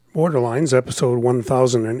Borderlines, episode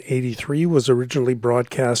 1083, was originally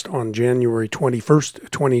broadcast on January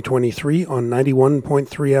 21st, 2023 on 91.3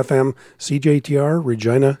 FM CJTR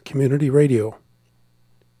Regina Community Radio.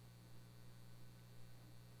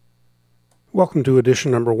 Welcome to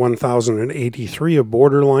edition number 1083 of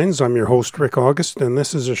Borderlines. I'm your host, Rick August, and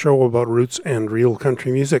this is a show about roots and real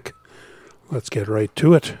country music. Let's get right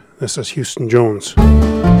to it. This is Houston Jones.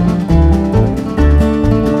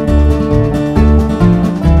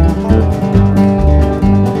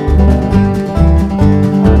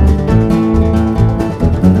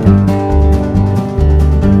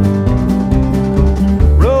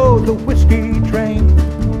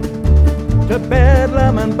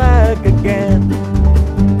 Bedlam and back again,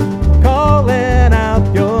 calling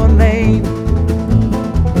out your name.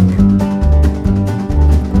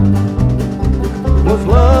 Was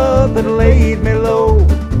love that laid me low,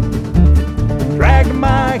 dragged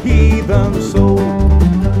my heathen soul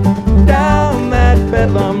down that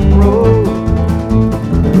Bedlam road,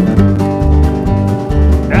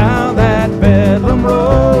 down that Bedlam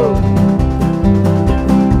road.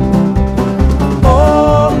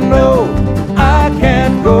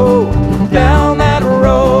 Go down that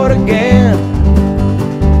road again.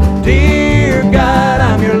 Dear God,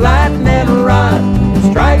 I'm your lightning rod.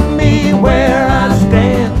 Strike me where I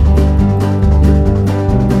stand.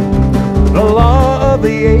 The law of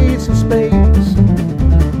the ace of spades,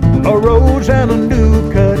 a rose and a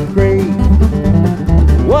new cut grave,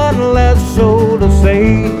 one less soul to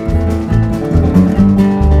save.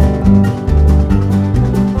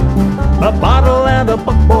 A bottle and a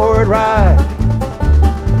buckboard ride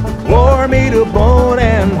wore me to bone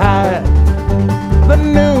and hide. The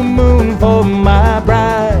new moon for my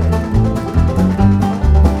bride,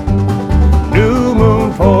 new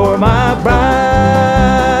moon for my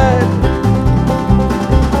bride.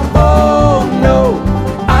 Oh no,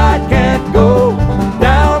 I can't go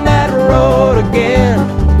down that road again.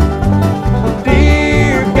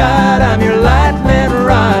 Dear God, I'm your lightning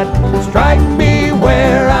rod. Strike me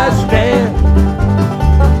where I stand.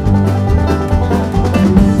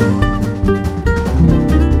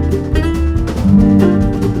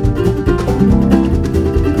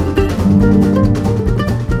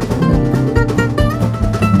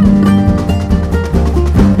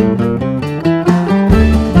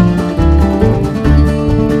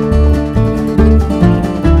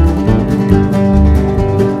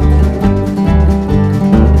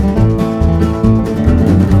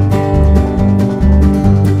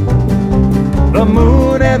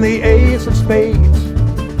 The ace of spades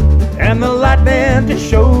and the lightning to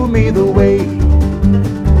show me the way.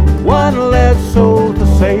 One less soul to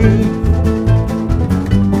save,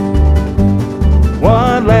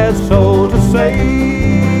 one less soul to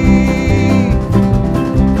save.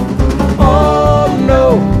 Oh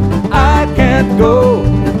no, I can't go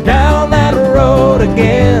down that road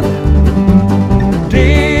again.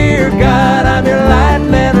 Dear God, I'm your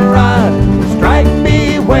lightning rod. Strike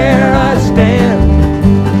me where I stand.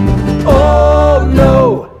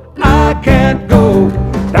 Can't go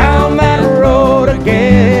down that road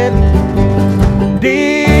again.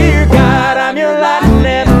 Dear God, I'm your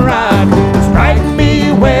lightning rod. Strike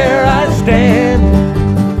me where I stand.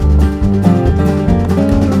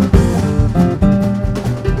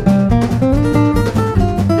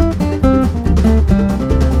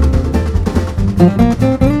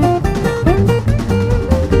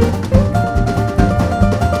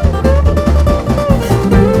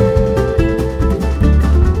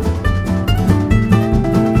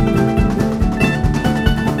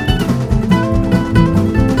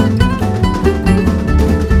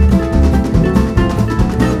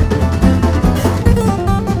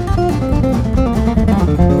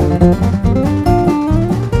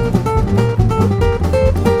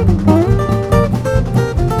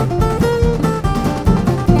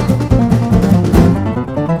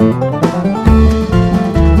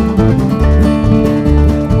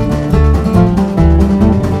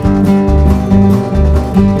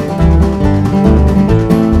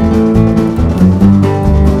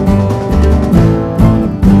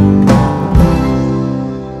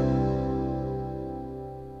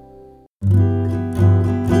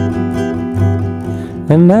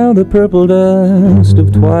 And now the purple dust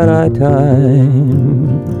of twilight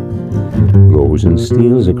time goes and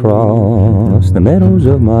steals across the meadows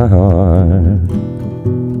of my heart.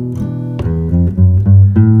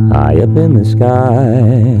 High up in the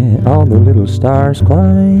sky, all the little stars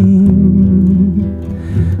climb.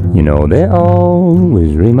 You know, they're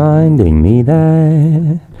always reminding me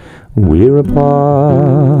that we're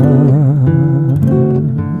apart.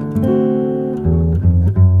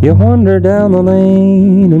 You wander down the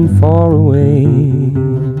lane and far away,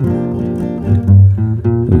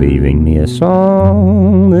 leaving me a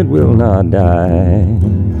song that will not die.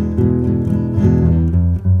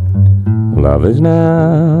 Love is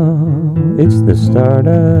now, it's the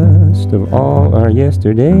stardust of all our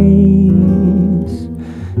yesterdays.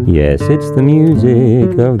 Yes, it's the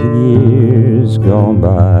music of the years gone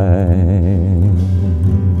by.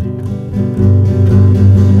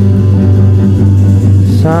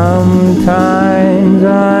 Sometimes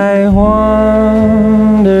I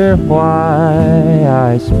wonder why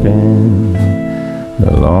I spend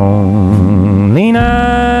the lonely nights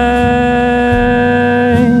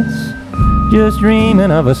just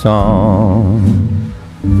dreaming of a song.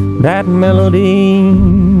 That melody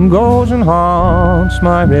goes and haunts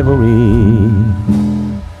my reverie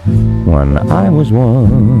when I was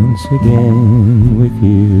once again with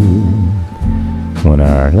you, when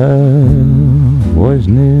our love was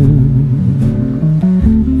new,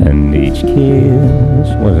 and each kiss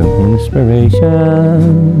was an inspiration.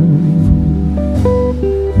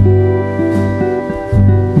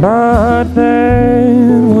 But that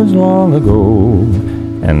was long ago,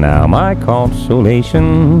 and now my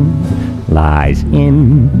consolation lies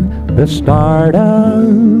in the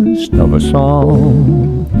stardust of a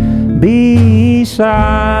song beside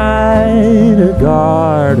a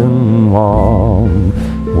garden wall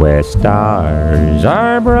where stars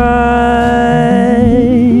are bright.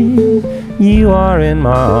 You are in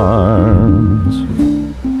my arms.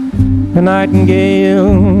 The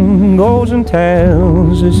nightingale goes and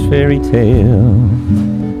tells this fairy tale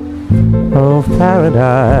of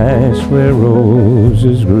paradise where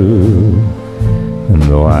roses grew. And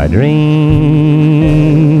though I dream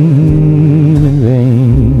in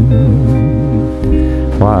vain,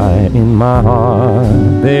 why in my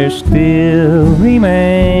heart there still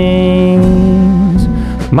remains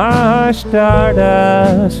my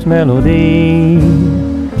stardust melody,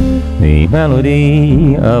 the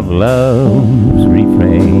melody of love's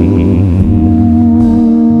refrain.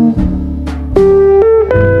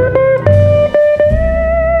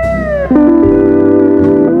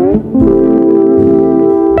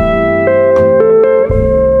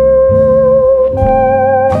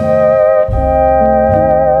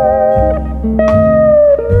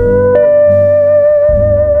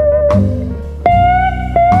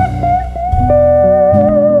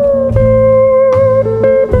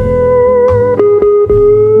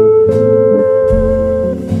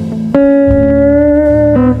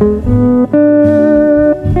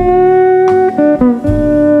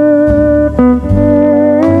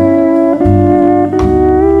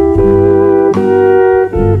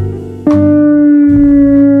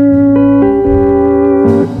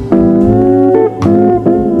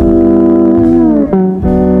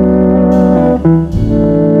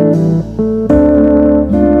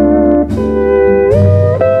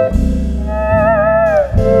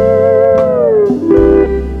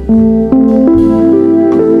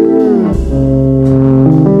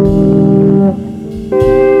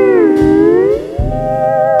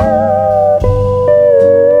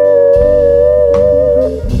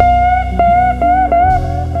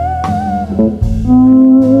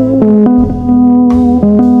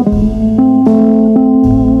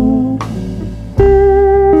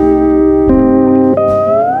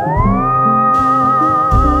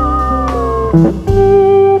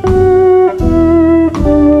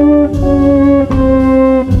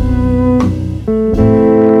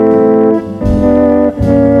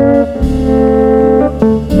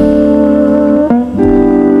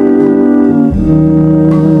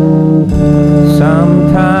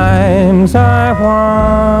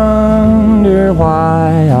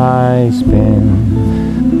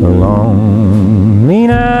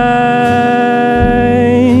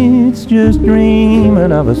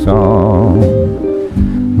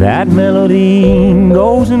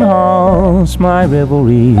 My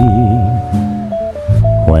revelry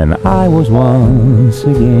when I was once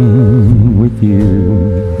again with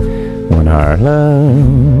you, when our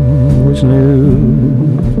love was new,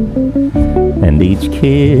 and each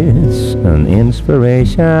kiss an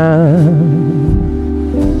inspiration.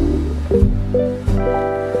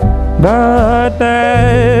 But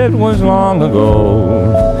that was long ago,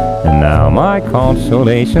 and now my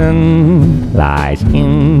consolation lies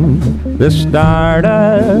in the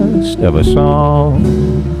stardust of a song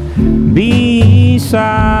beside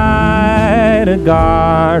a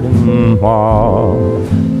garden wall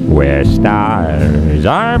where stars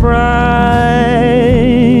are bright.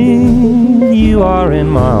 You are in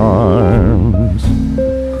my arms.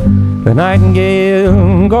 The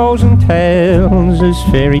nightingale goes and tells this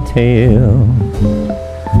fairy tale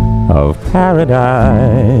of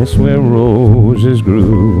paradise where roses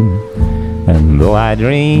grew. And though I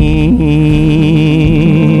dream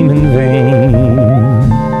in vain,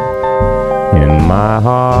 in my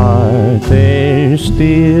heart there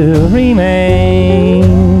still remains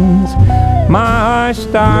my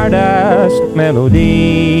stardust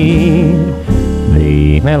melody,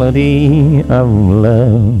 the melody of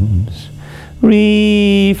love's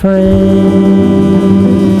refrain.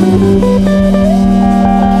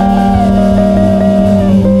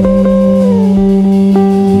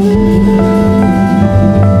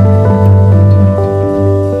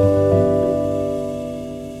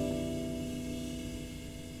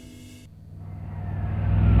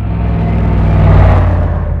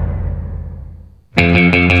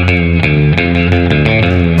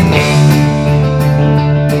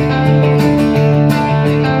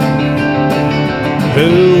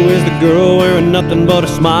 Nothing but a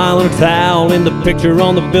smile and a towel in the picture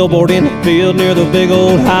on the billboard in the field near the big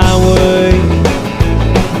old highway.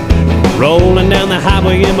 Rolling down the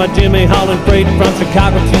highway in my Jimmy Holland freight from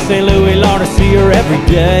Chicago to St. Louis, Lord, I see her every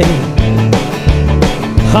day.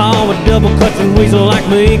 Oh, a double clutching weasel like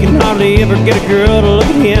me can hardly ever get a girl to look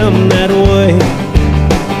at him that way.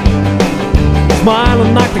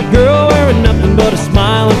 Smiling like the girl wearing nothing but a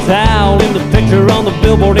smile and towel in the picture on the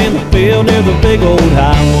billboard in the field near the big old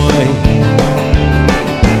highway.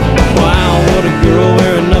 What a girl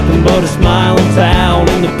wearing nothing but a smile and towel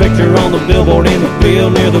in the picture on the billboard in the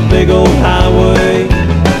field near the big old highway.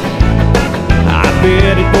 I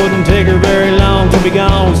bet it wouldn't take her very long to be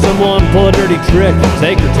gone. Someone pull a dirty trick and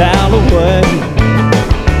take her towel away.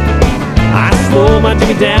 I slow my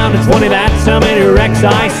jimmy down to 20, that's how many wrecks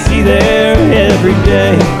I see there every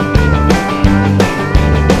day.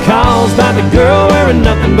 Caused by the girl wearing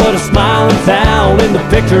nothing but a smile and towel in the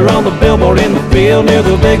picture on the billboard in the field near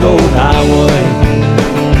the big old highway.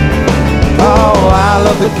 Oh, I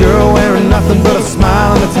love the girl wearing nothing but a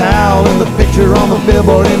smile and a towel in the picture on the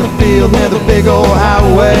billboard in the field near the big old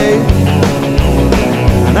highway.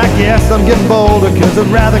 And I guess I'm getting bolder, cause I'd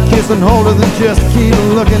rather kiss and hold her than just keep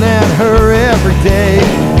looking at her every day.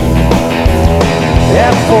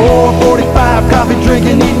 At 4:45, coffee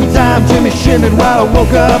drinking, eating time, Jimmy shimmied while I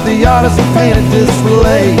woke up the artist and painted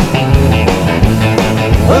display.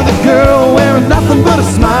 The girl wearing nothing but a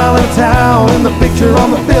smile and a towel in the picture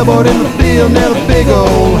on the billboard in the field near the big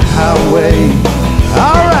old highway.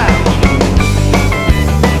 All right.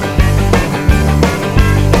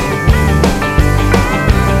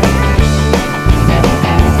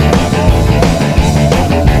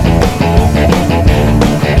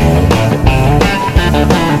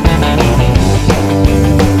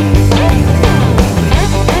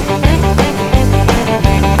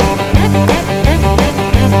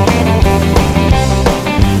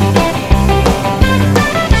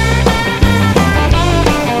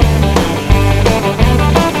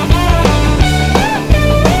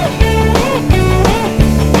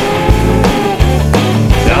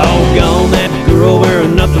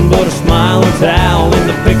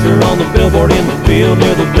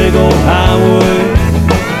 Near the big old highway.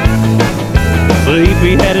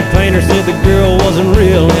 Sleepy-headed painter said the girl wasn't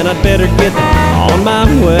real and I'd better get on my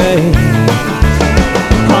way.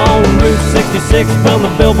 On Route 66 from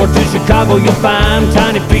the Billboard to Chicago, you'll find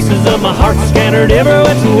tiny pieces of my heart scattered every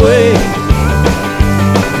which way.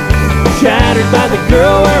 Shattered by the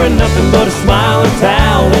girl wearing nothing but a smile and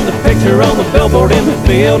towel in the picture on the billboard in the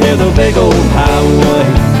field near the big old highway.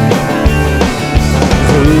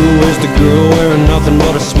 Who is the girl wearing nothing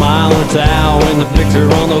but a smile and a towel in the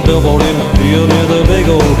picture on the billboard in the field near the big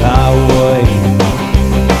old highway?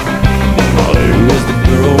 Who is the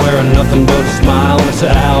girl wearing nothing but a smile and a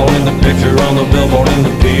towel in the picture on the billboard in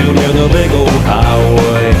the field near the big old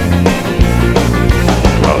highway?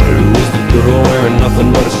 Who is the girl wearing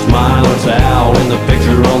nothing but a smile and a towel in the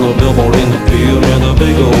picture on the billboard in the field near the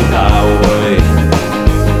big old highway?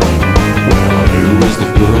 Who is the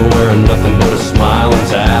girl wearing nothing but a smile and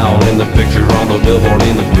towel in the picture on the billboard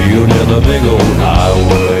in the field near the big old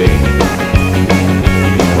highway?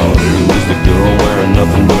 Who is the girl wearing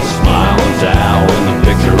nothing but a smile and towel in the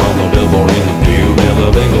picture on the billboard in the field near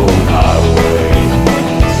the big old highway?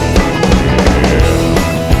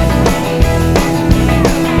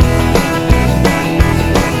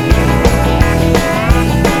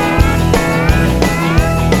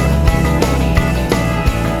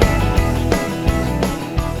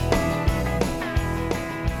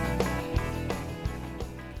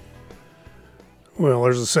 Well,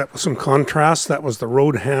 there's a set with some contrast. That was the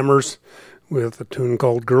Roadhammers with a tune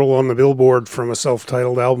called Girl on the Billboard from a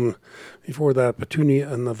self-titled album. Before that, Petunia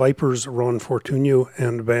and the Vipers, Ron Fortunio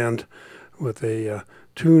and band with a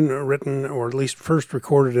Tune written, or at least first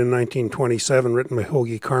recorded in 1927, written by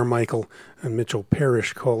Hoagie Carmichael and Mitchell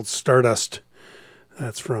Parrish, called Stardust.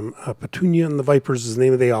 That's from Petunia and the Vipers is the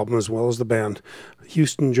name of the album, as well as the band.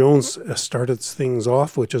 Houston Jones started things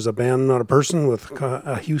off, which is a band, not a person, with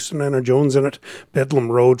a Houston and a Jones in it.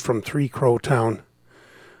 Bedlam Road from Three Crow Town.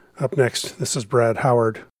 Up next, this is Brad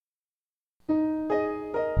Howard.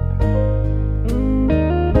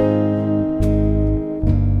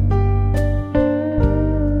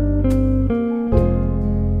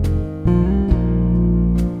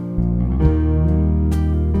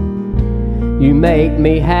 You make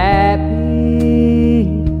me happy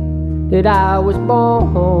that I was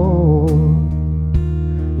born.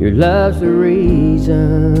 Your love's the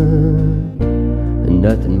reason and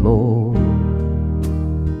nothing more.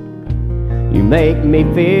 You make me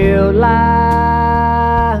feel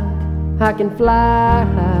like I can fly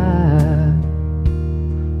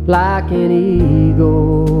like an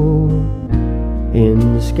eagle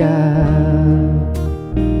in the sky.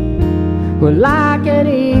 Well, like an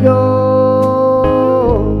eagle,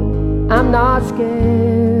 I'm not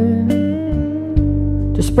scared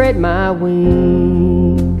to spread my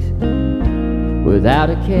wings without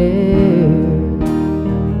a care.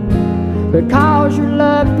 Because your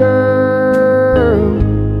love, girl,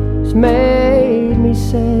 has made me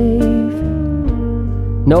safe.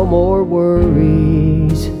 No more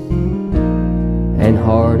worries and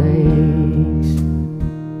heartaches.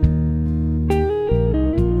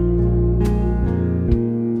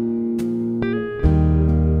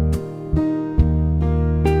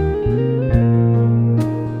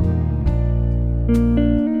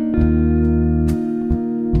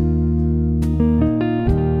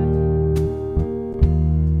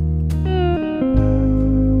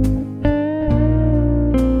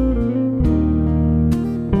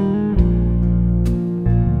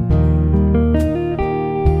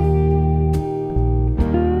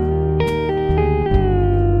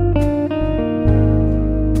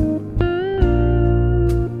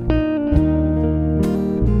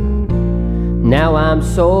 Now I'm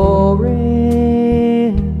soaring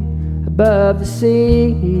above the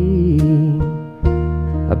sea,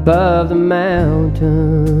 above the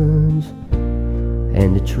mountains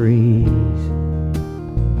and the trees.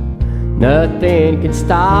 Nothing can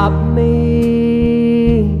stop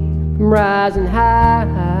me from rising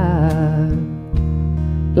high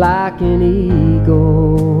like an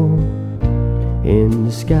eagle in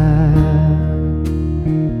the sky.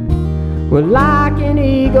 Well, like an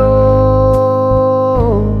eagle,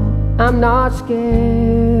 I'm not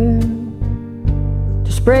scared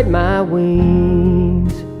to spread my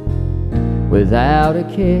wings without a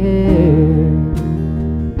care.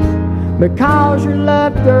 Because your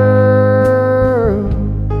love, girl,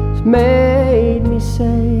 has made me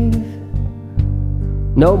safe.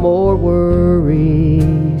 No more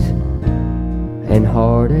worries and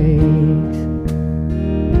heartaches.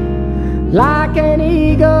 Like an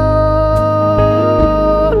eagle,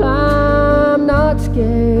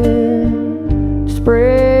 scared to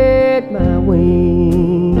spread my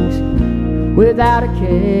wings without a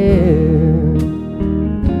care.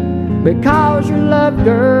 Because your love,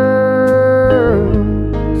 girl,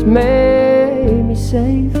 has made me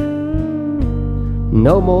safe.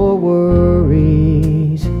 No more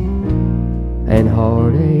worries and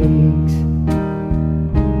heartaches.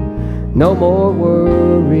 No more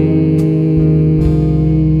worries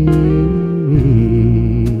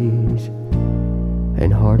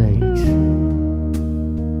and heartaches.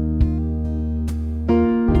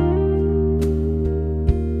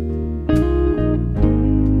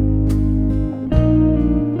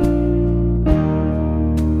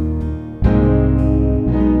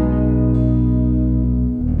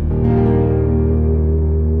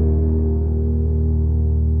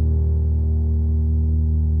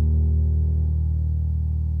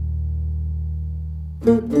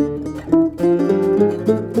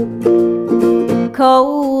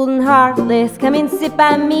 Cold and heartless, come and sit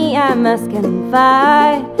by me. I must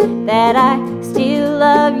confide that I still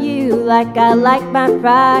love you like I like my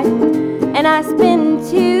pride. And I spend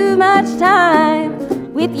too much time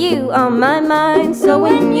with you on my mind. So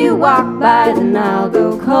when you walk by, then I'll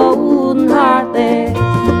go cold and heartless.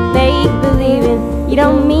 Fake believing you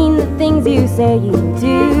don't mean the things you say you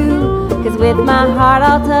do. 'Cause with my heart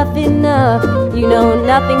all tough enough, you know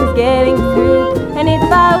nothing's getting through. And if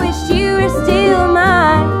I wish you were still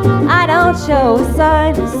mine, I don't show a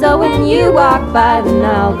sign. So when you walk by, then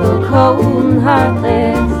I'll go cold and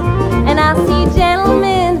heartless. And I'll see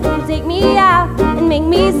gentlemen who take me out and make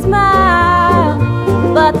me smile.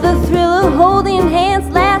 But the thrill of holding hands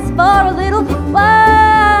lasts for a little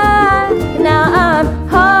while. Now I'm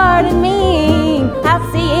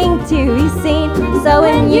to be seen. So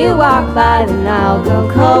when you walk by, then I'll go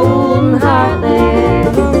cold and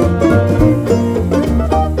heartless.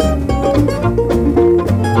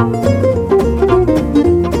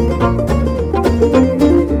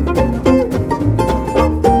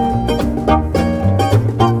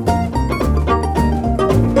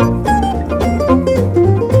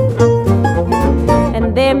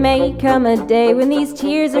 Come a day when these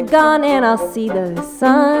tears are gone and I'll see the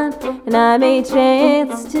sun, and I may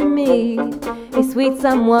chance to meet a sweet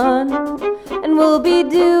someone, and we'll be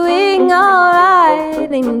doing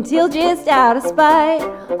alright until just out of spite.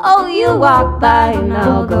 Oh, you walk by and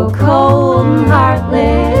I'll go cold and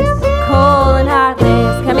heartless, cold and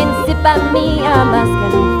heartless. Come and sit by me, I must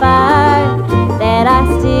confide that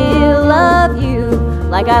I still love you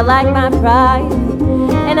like I like my pride,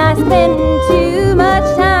 and I spend too much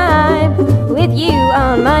time with you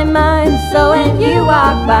on my mind. So when you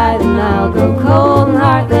walk by, then I'll go cold and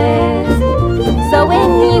heartless. So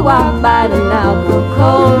when you walk by, then I'll go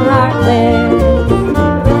cold and heartless.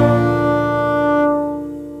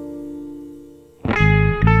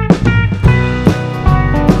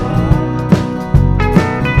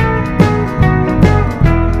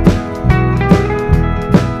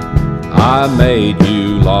 I made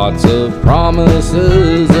you lots of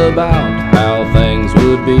promises about how things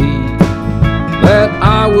would be, that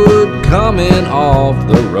I would come in off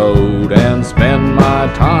the road and spend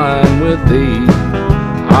my time with thee.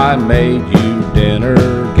 I made you dinner,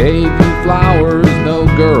 gave you flowers, no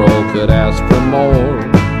girl could ask for more.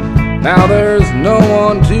 Now there's no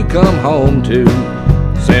one to come home to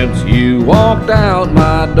since you walked out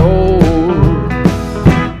my door.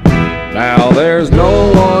 Now there's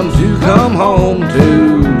no one to come home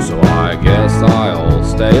to, so I guess I'll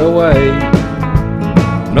stay away.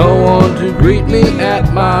 No one to greet me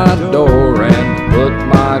at my door and put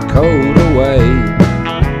my coat away.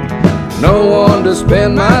 No one to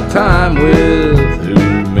spend my time with who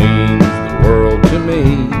means the world to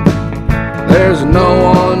me. There's no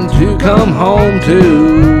one to come home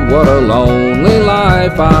to, what a lonely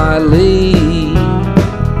life I lead.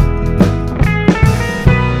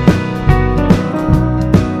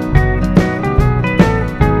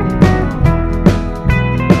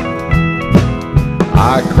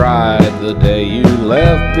 I cried the day you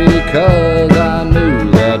left because I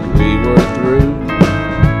knew that we were through.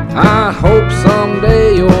 I hope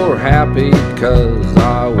someday you're happy, 'cause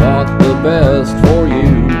I want the best for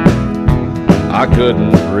you. I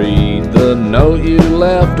couldn't read the note you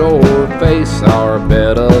left or face our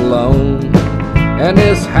bed alone, and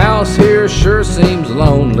this house here sure seems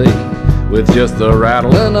lonely with just the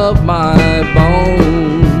rattling of my bones.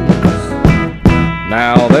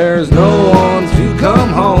 Now there's no one to come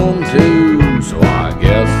home to, so I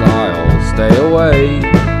guess I'll stay away.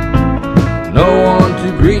 No one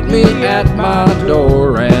to greet me at my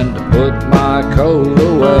door and to put my coat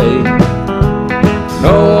away.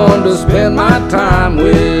 No one to spend my time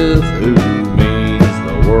with who means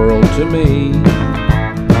the world to me.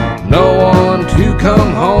 No one to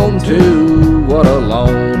come home to, what a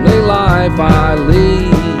lonely life I lead.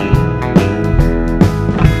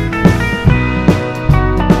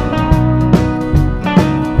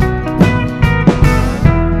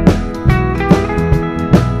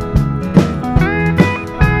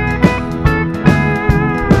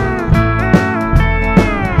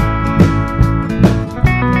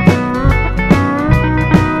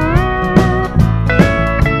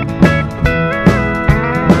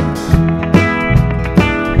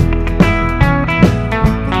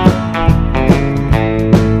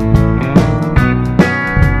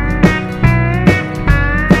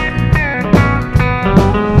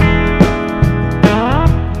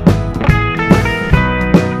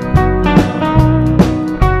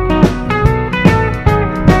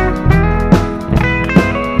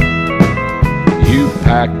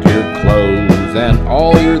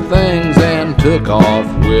 Took off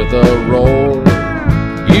with a roar.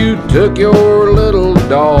 You took your little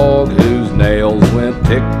dog whose nails went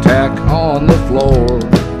tic-tac on the floor.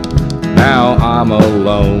 Now I'm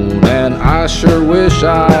alone and I sure wish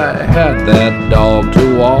I had that dog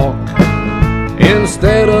to walk,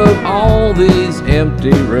 instead of all these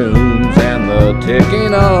empty rooms and the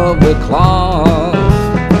ticking of the clock.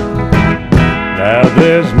 Now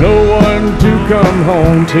there's no one to come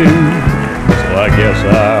home to, so I guess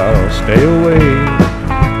I'll stay away.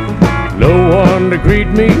 No one to greet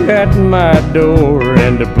me at my door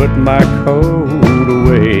and to put my coat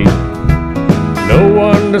away. No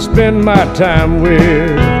one to spend my time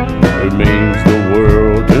with who means the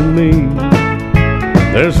world to me.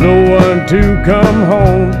 There's no one to come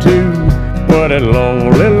home to, what a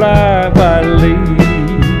lonely life I lead.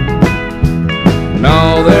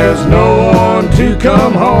 there's no one to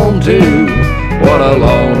come home to. What a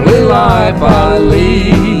lonely life I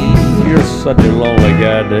lead. You're such a lonely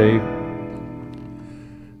guy, Dave.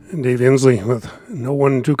 And Dave Insley with No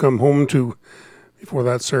One to Come Home To. Before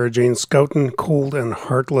that, Sarah Jane Scouten, Cold and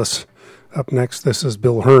Heartless. Up next, this is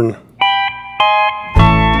Bill Hearne.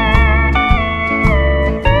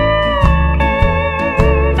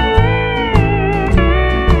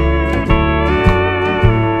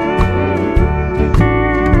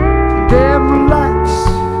 Dim lights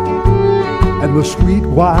and the sweet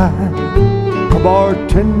wine, a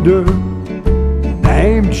bartender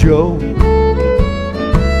named Joe.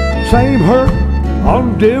 Same hurt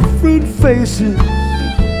on different faces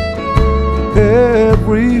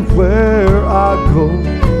everywhere I go.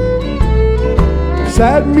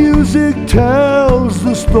 Sad music tells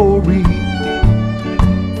the story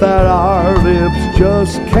that our lips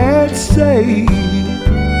just can't say.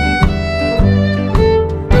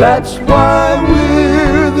 That's why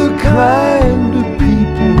we're the kind of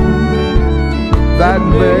people that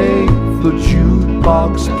make the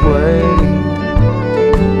jukebox play.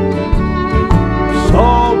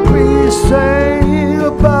 So please sing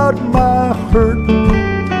about my hurt,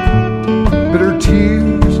 bitter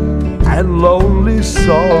tears and lonely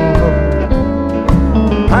sorrow,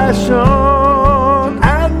 passion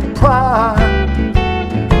and pride,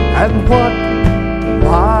 and what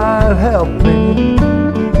might help me.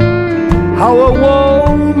 How a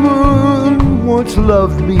woman once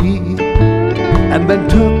loved me and then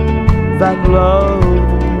took that love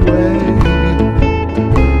away.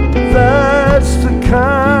 That's the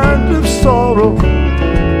kind of sorrow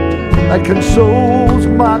that consoles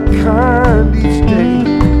my kind each day.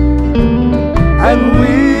 And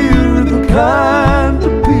we're the kind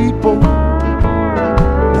of people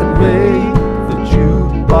that make the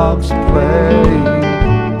jukebox play.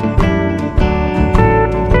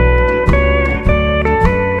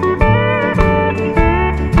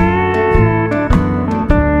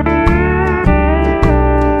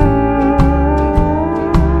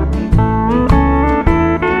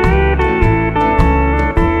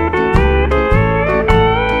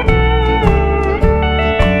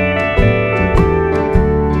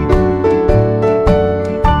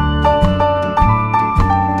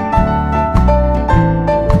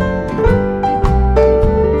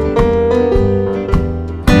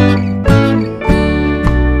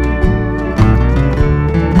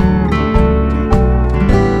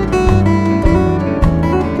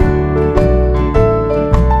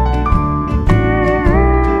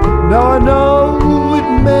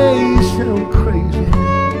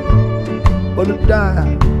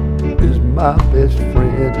 Is my best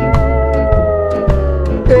friend.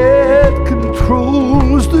 It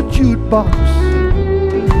controls the jukebox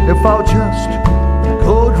if I'll just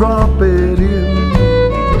go drop it in.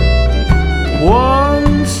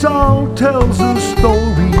 One song tells a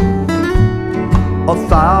story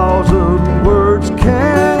 1,000 words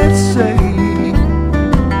can't say.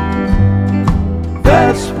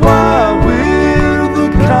 That's why we're the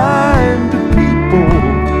kind of people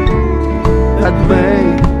that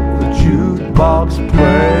make the jukebox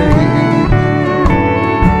play.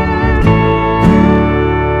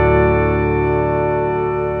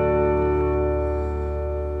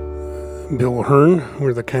 Bill Hearne,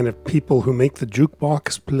 we're the kind of people who make the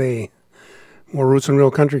jukebox play. More Roots and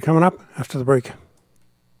Real Country coming up after the break.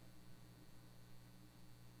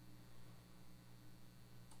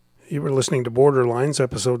 You were listening to Borderlines,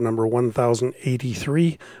 episode number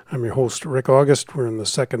 1083. I'm your host, Rick August. We're in the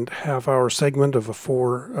second half-hour segment of a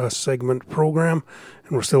four-segment program,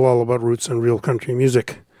 and we're still all about roots and real country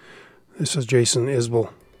music. This is Jason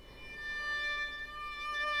Isbell.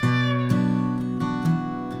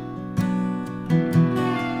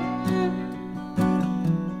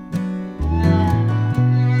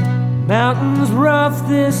 Mountains rough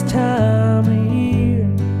this time of year,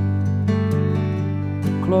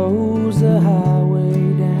 close the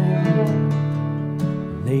highway down,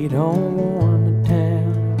 they don't want the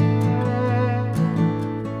town.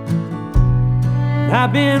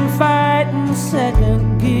 I've been fighting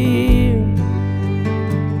second gear,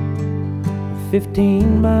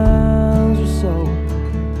 15 miles or so,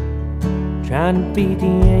 trying to beat the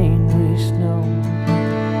angry snow.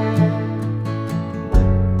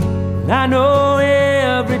 And I know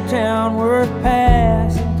every town worth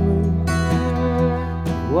passing through,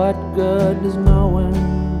 what good does knowing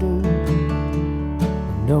do?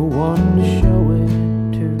 No one to show it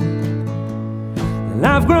to. And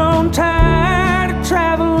I've grown tired of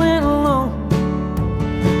traveling alone,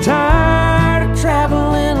 tired of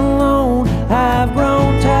traveling alone. I've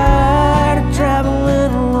grown tired of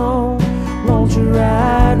traveling alone. Won't you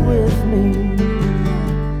ride with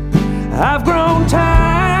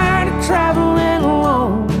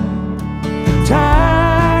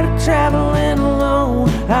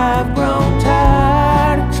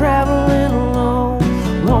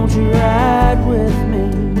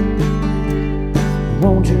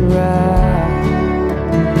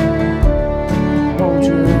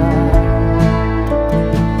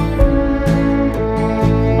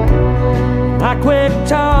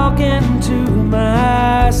talking to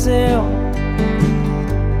myself,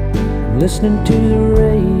 listening to the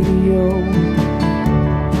radio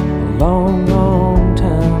a long, long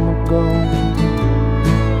time ago.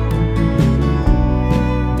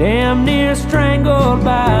 Damn near strangled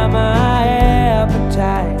by my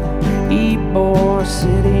appetite. Eat Boar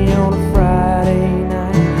City on a Friday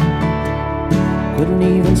night. Couldn't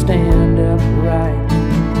even stand upright.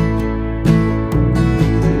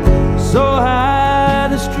 So high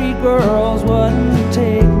the street girls wouldn't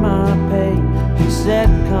take my pay. He said,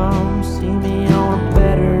 come see me on a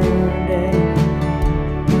better day.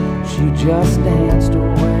 She just danced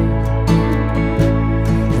away.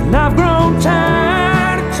 And I've grown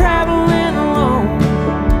tired of traveling alone.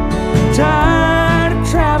 Tired of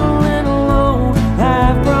traveling alone.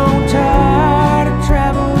 I've grown tired of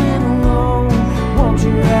traveling alone. Won't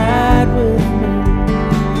you ride with me?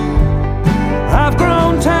 I've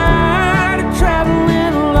grown tired of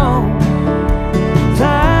traveling alone.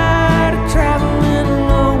 Tired of traveling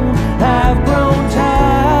alone. I've grown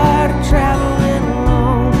tired of traveling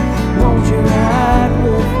alone. Won't you ride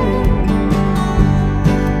with me?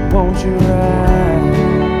 Won't you ride?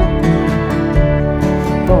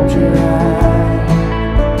 Won't you ride?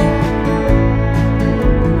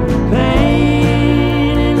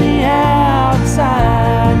 Pain in the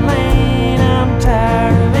outside lane. I'm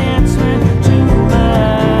tired of answering to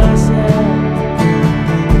myself.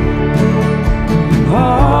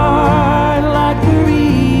 Hard like a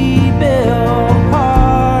rebuilt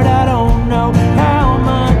heart. I don't know how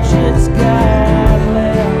much it's got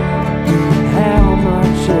left. How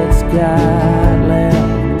much it's got left.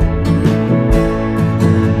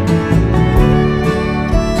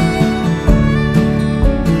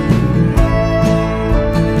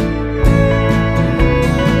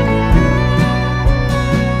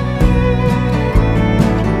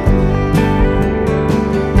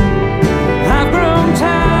 I've grown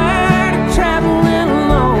tired of traveling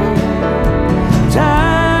alone.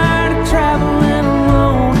 Tired of traveling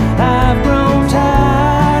alone. I've grown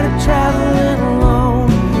tired of traveling alone.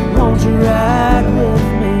 Won't you ride with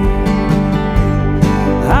me?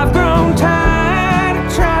 I've grown tired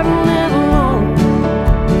of traveling alone.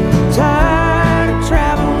 Tired of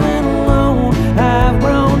traveling alone. I've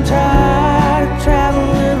grown tired of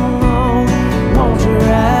traveling alone. Won't you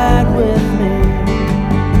ride with me?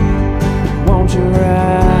 Won't you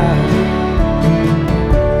ride?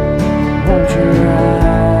 Won't you ride?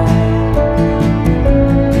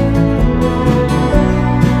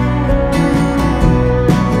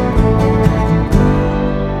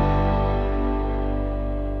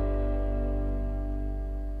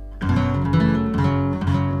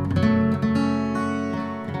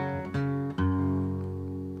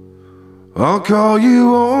 I'll call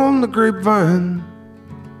you on the grapevine.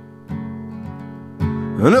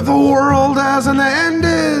 And if the world hasn't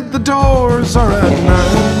ended, the doors are at 9.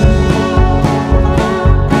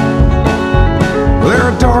 There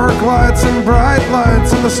are dark lights and bright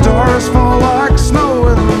lights, and the stars fall like snow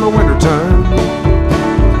in the wintertime.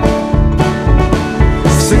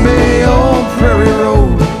 Sing me old prairie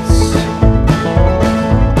roads.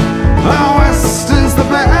 Out west is the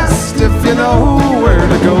best if you know where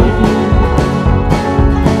to go.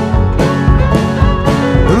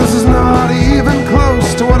 And this is not even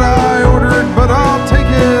close to what I ordered, but I'll take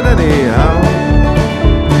it anyhow.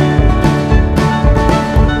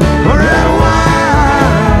 Red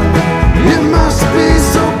wine, you must be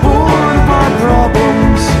so bored of our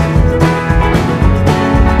problems.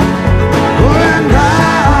 And I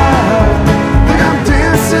think I'm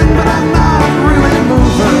dancing, but I'm not really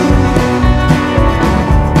moving.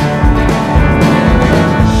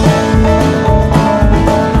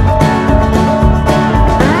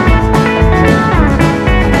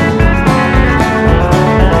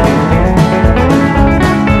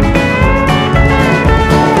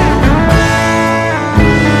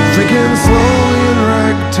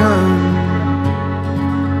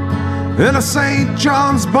 In a St.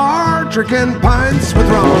 John's bar, drinking pints with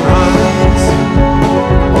Roadhammers.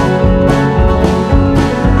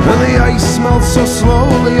 And the ice melts so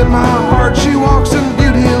slowly in my heart. She walks in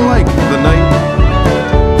beauty like the night.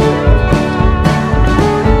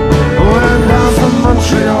 Oh, and I'm from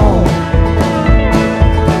Montreal.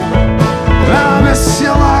 I miss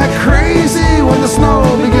you like crazy when the snow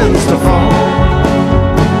begins to fall.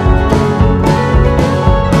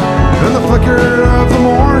 And the flicker of the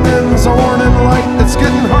morning's a warning light that's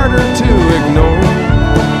getting harder to ignore.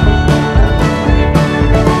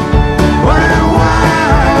 Well, why?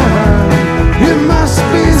 You must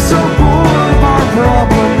be so bored of our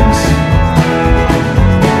problems.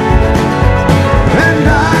 And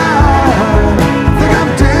I think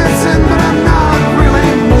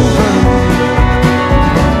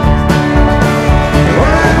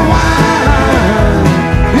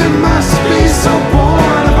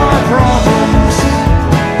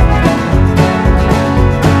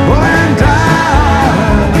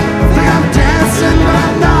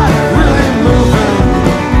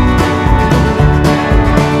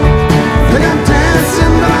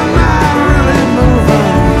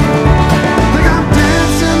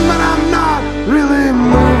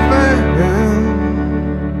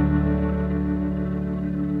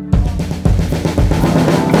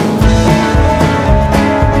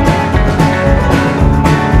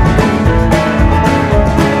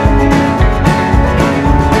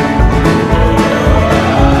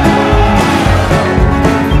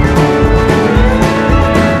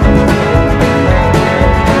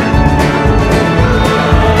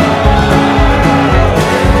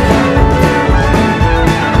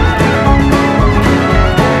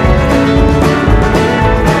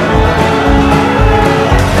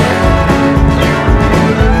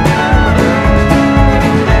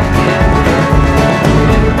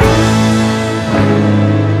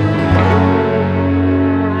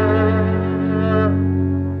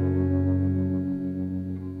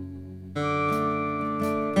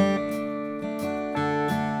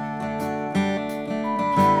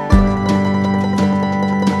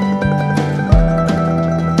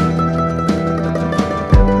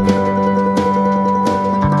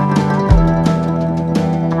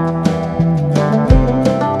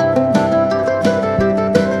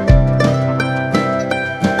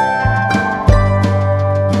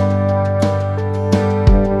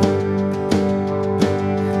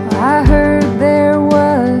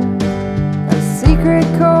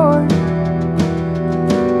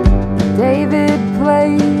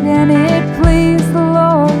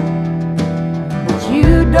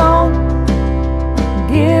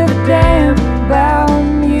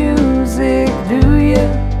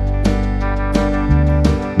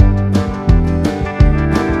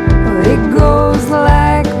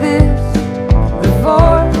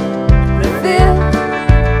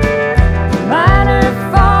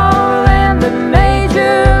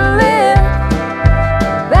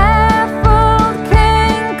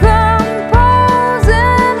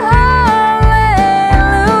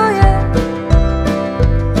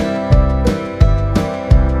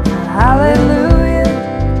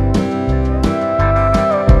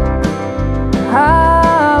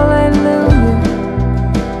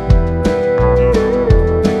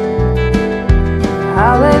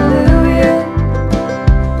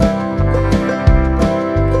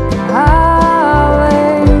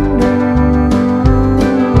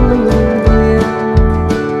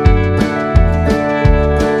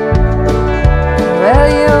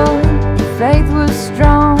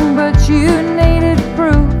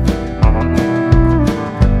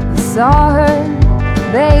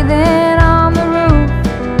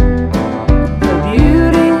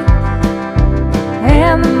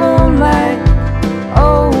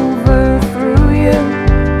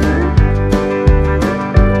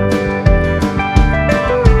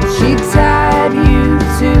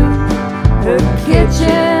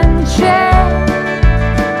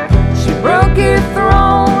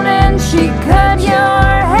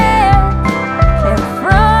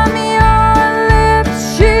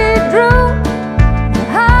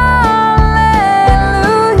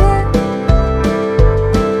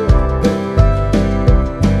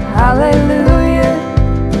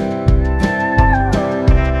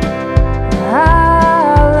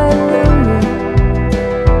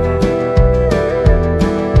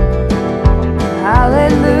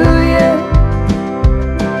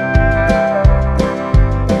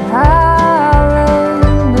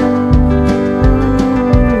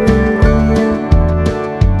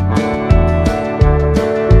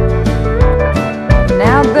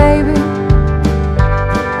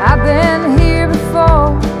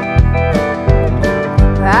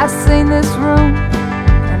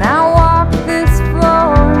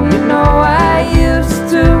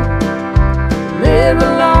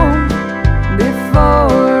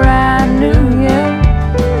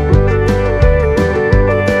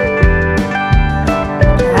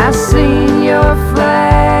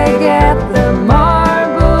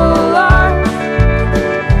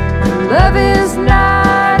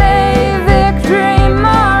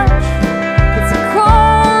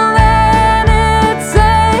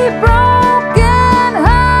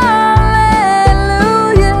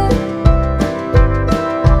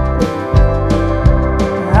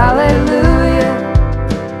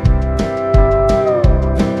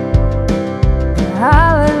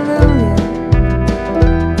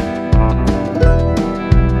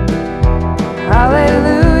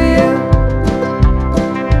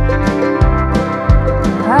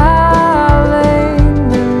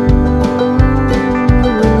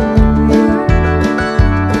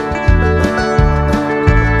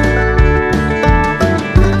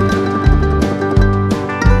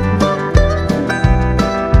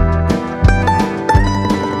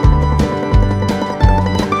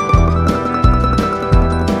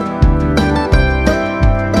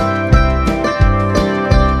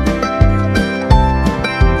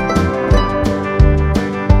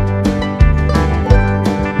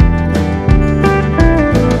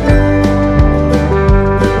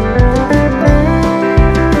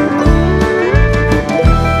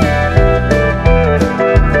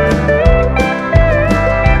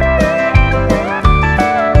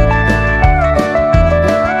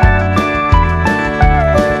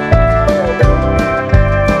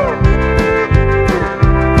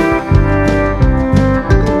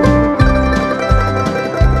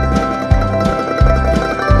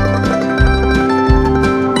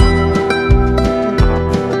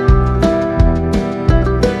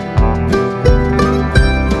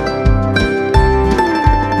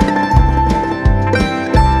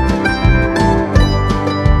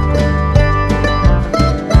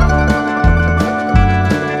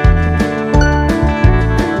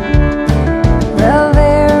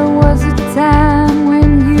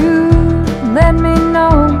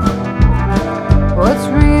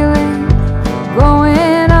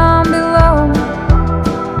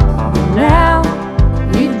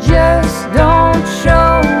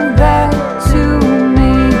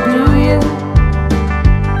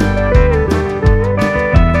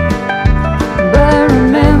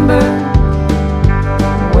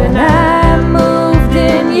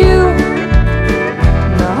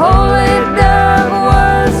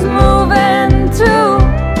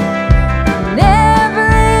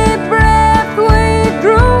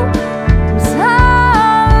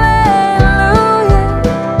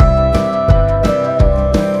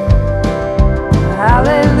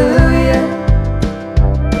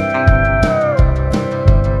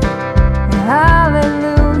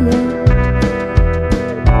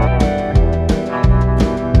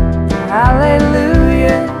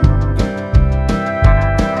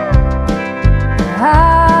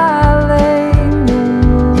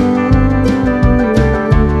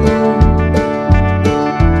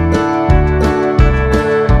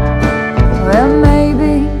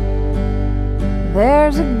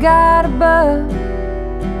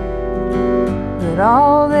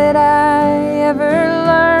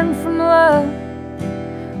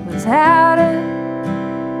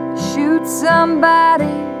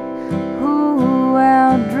somebody who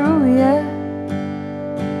outdrew you.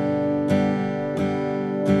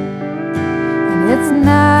 And it's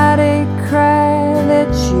not a cry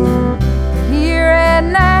that you hear at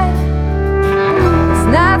night. It's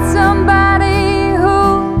not somebody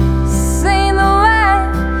who's seen the light.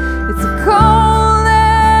 It's a cold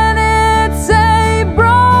and it's a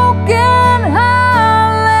broken hallelujah.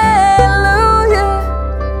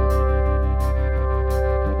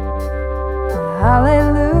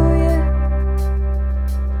 Hallelujah.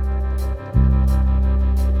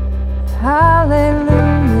 Hallelujah.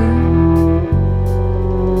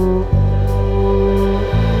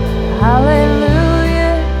 Hallelujah.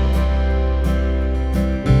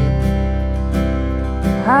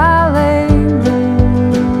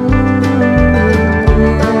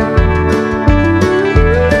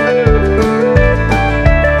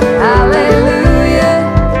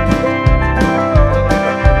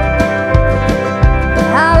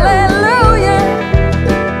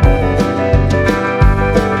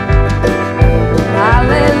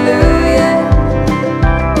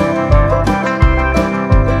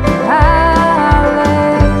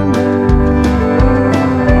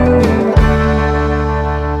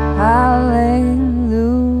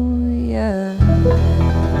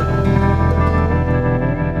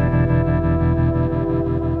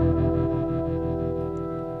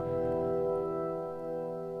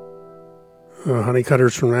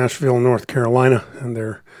 Honeycutters from Nashville, North Carolina, and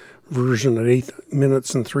their version at 8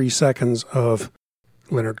 minutes and 3 seconds of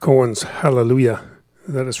Leonard Cohen's Hallelujah.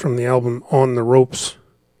 That is from the album On the Ropes.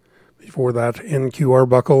 Before that, NQ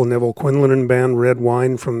Arbuckle, Neville Quinlan and Band, Red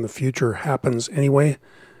Wine from The Future Happens Anyway,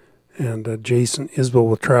 and Jason Isbell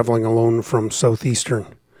with Traveling Alone from Southeastern.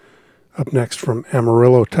 Up next from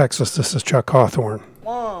Amarillo, Texas, this is Chuck Hawthorne.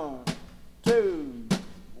 1, 2,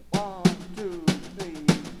 1, 2, 3,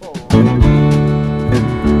 4.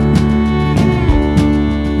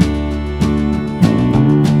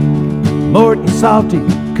 Morton salty,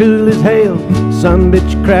 cool as hail. Some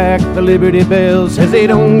bitch crack the Liberty Bell. Says they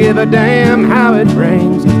don't give a damn how it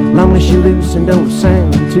rings, long as she loose and don't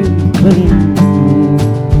sound too clean.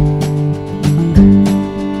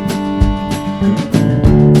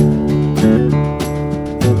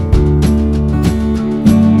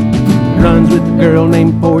 Runs with a girl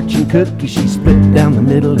named Fortune Cookie. She split down the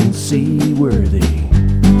middle and seaworthy.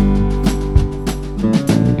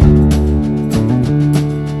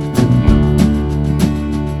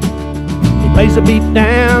 Plays a beat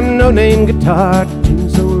down, no-name guitar, tune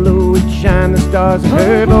so low it shine the stars.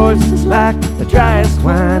 Her voice is like the driest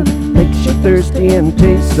wine, makes you thirsty and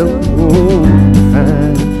tastes so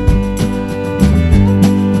fine.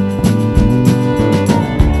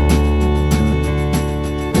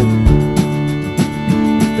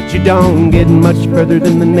 But you don't get much further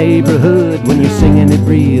than the neighborhood when you're singing it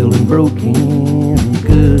real and broken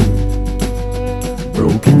good,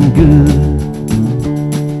 broken good.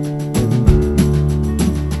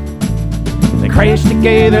 Crash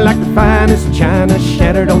together like the finest china,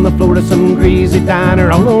 shattered on the floor of some greasy diner.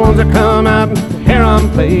 All the ones that come out and hear 'em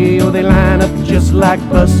play, oh, they line up just like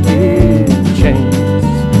busted chains.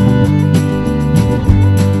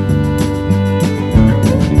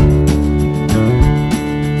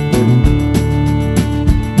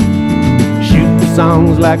 Shoot the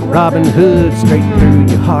songs like Robin Hood straight through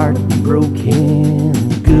your heart, broken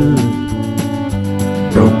good,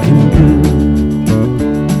 broken good.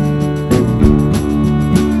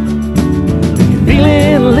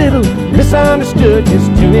 Feeling a little misunderstood, just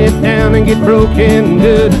tune it down and get broken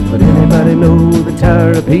good. But anybody know the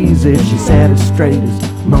Tower of Pisa if she sat as straight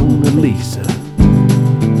as Mona Lisa?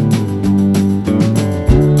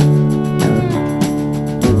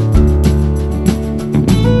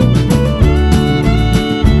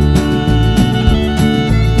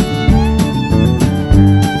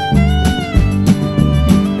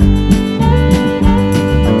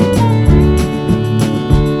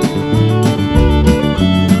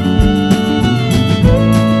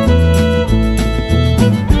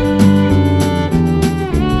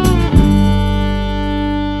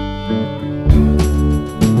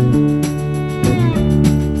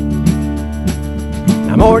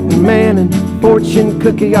 Fortune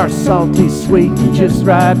Cookie are salty, sweet, and just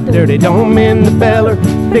right dirty. Don't mend the bell or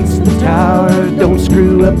fix the tower. Don't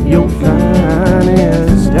screw up your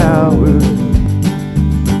finest hour.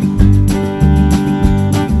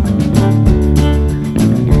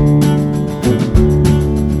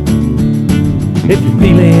 If you're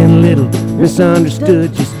feeling a little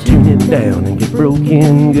misunderstood, just tune it down and get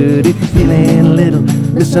broken good. If you're feeling a little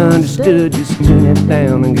misunderstood, just tune it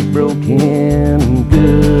down and get broken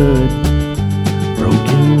good.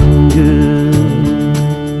 Broken good.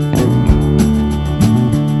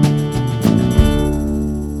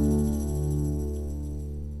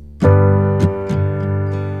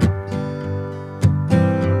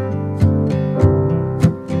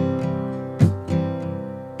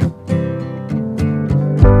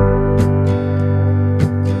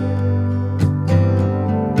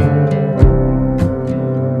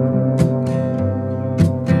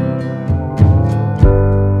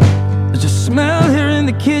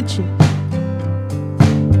 kitchen,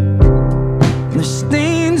 and the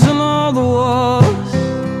stains on all the walls,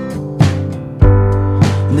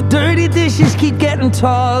 and the dirty dishes keep getting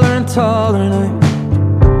taller and taller, and I'm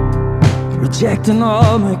rejecting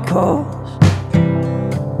all my calls.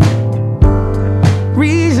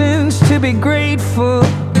 Reasons to be grateful,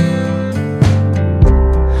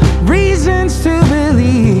 reasons to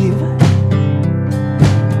believe.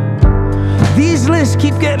 These lists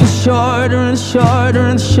keep getting shorter and shorter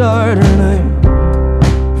and shorter, and I'm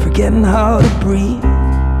forgetting how to breathe.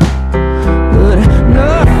 But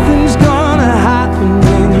nothing's gonna happen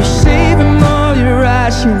when you're saving all your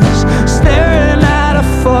rations, staring at a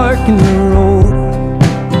fork in the road,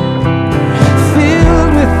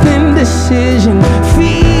 filled with indecision,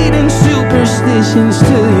 feeding superstitions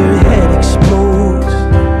till your head explodes.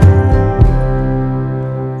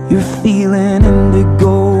 You're feeling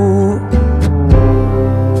indigo.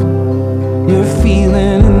 You're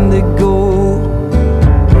feeling indigo.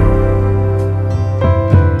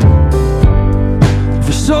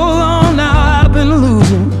 For so long now I've been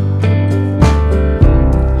losing,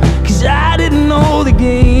 'cause I didn't know the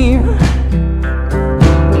game.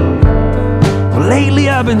 Well, lately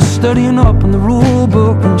I've been studying up on the rule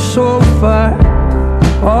book, and so far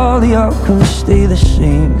all the outcomes stay the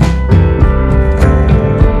same.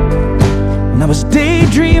 And I was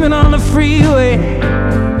daydreaming on the freeway,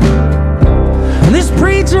 and this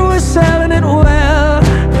preacher was selling it well.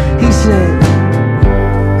 He said,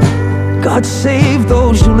 God save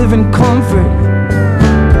those who live in comfort,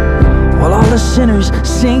 while all the sinners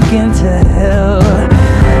sink into hell.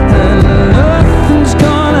 And nothing's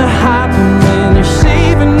gonna happen when you're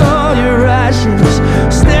saving all your rations,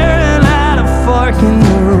 staring at a fork in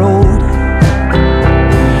the road,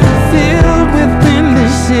 filled with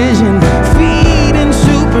indecision, feeding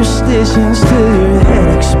superstitions till your head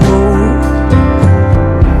explodes.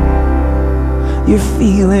 You're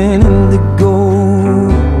feeling indigo.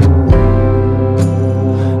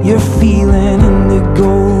 You're feeling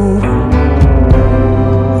indigo.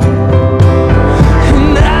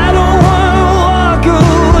 And I don't wanna walk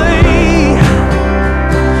away.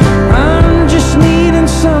 I'm just needing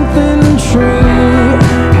something true.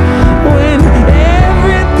 When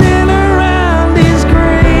everything around is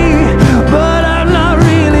gray, but I'm not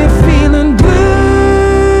really feeling blue.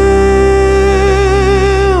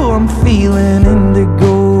 I'm feeling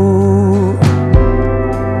indigo.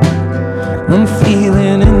 I'm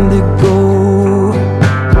feeling indigo.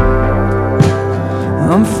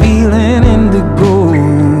 I'm feeling indigo.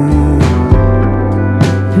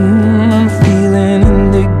 I'm feeling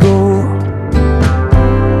indigo.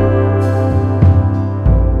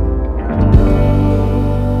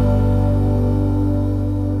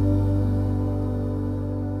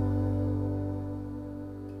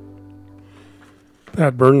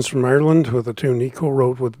 Pat Byrne's from Ireland with a tune he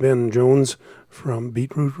co-wrote with Ben Jones from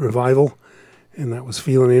Beetroot Revival, and that was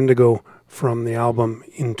Feelin' Indigo from the album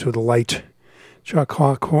Into the Light. Chuck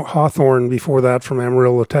Hawthorne before that from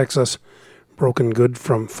Amarillo, Texas, Broken Good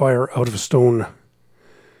from Fire Out of Stone. A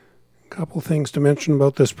couple things to mention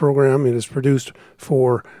about this program. It is produced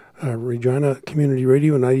for Regina Community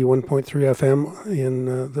Radio 91.3 FM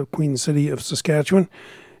in the Queen City of Saskatchewan,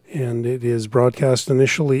 and it is broadcast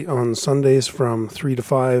initially on Sundays from 3 to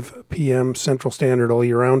 5 p.m. Central Standard all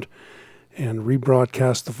year round, and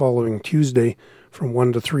rebroadcast the following Tuesday from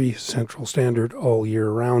 1 to 3 Central Standard all year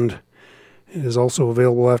round. It is also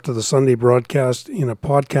available after the Sunday broadcast in a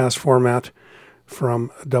podcast format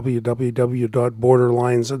from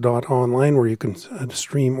www.borderlines.online, where you can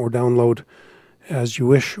stream or download as you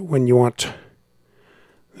wish when you want.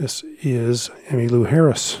 This is Emmylou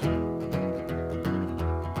Harris.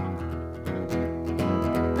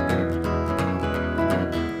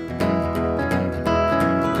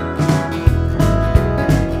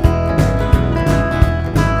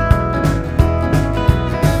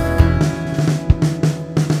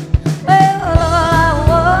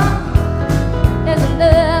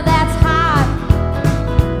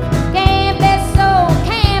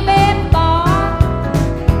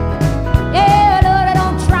 Yeah,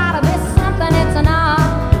 don't try to be something it's not.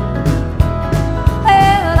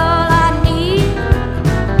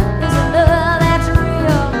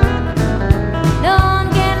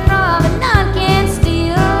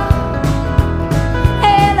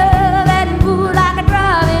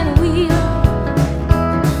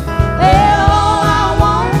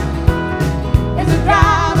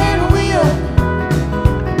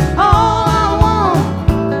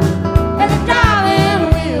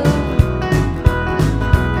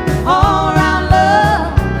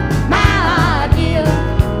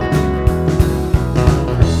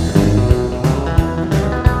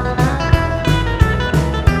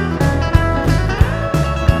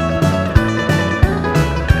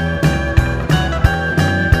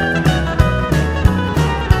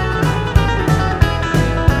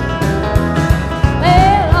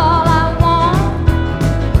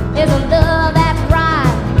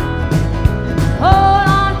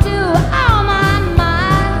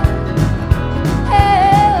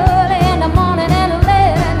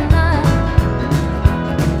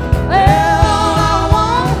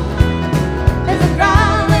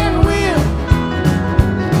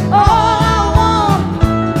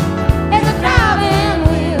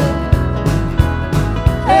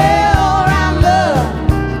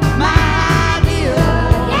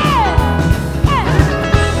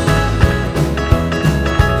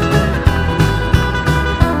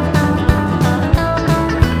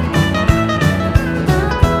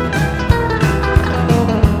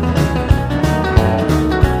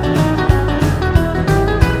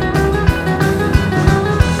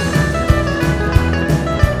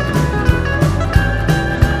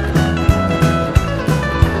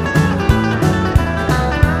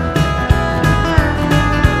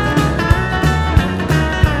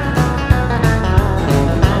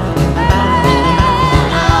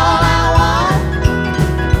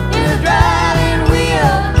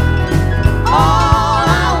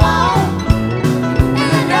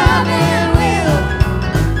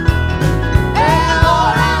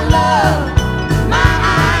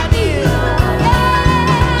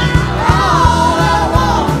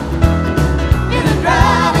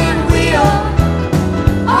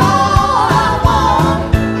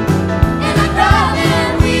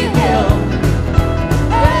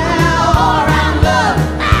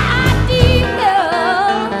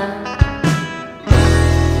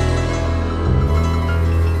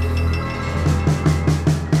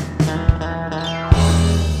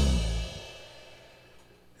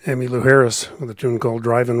 Emmylou Harris with a tune called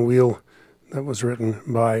Drivin' Wheel that was written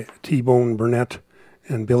by T-Bone Burnett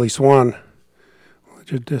and Billy Swan. I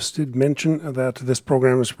just did mention that this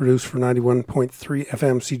program is produced for 91.3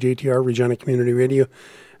 FM CJTR Regina Community Radio,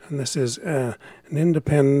 and this is an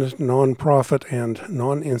independent, non-profit and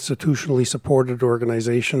non-institutionally supported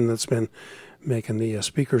organization that's been making the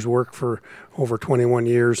speakers work for over 21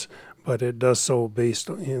 years, but it does so based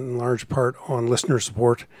in large part on listener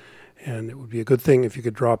support. And it would be a good thing if you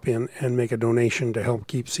could drop in and make a donation to help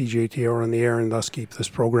keep CJTR on the air and thus keep this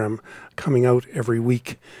program coming out every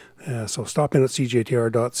week. So stop in at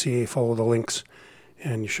cjtr.ca, follow the links,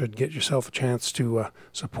 and you should get yourself a chance to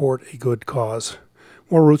support a good cause.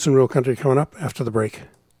 More Roots and Real Country coming up after the break.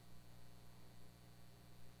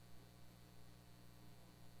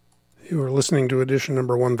 You are listening to edition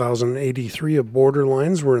number 1083 of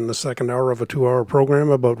Borderlines. We're in the second hour of a 2-hour program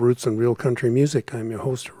about roots and real country music. I'm your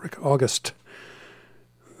host, Rick August.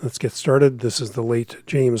 Let's get started. This is the late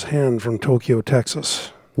James Hand from Tokyo,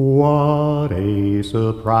 Texas. What a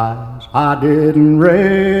surprise, I didn't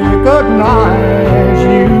recognize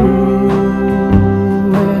you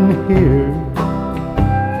in here,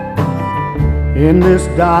 in this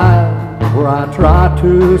dive where I try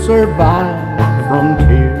to survive from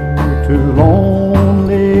tear to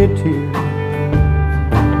lonely tear.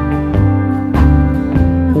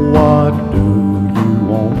 What do you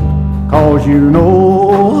want? 'Cause you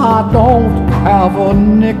know I don't have a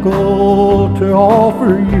nickel to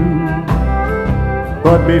offer you.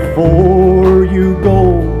 But before you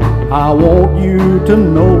go, I want you to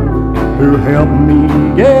know who helped me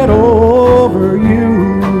get over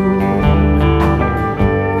you.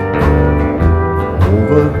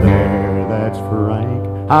 Over there, that's Frank.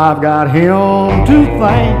 I've got him to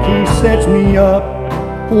thank. He sets me up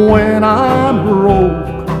when I'm broke.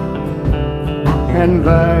 And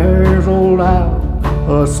there's old Al,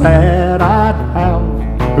 a sad-eyed Al,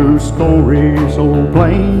 whose story so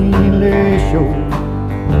plainly shows.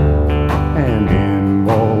 And in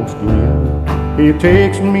walks Glenn, he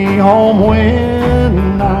takes me home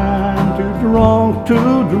when I'm too drunk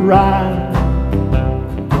to drive.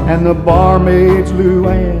 And the barmaid's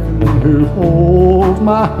Luann, who holds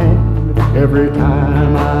my hand every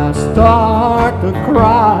time I start to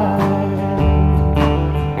cry.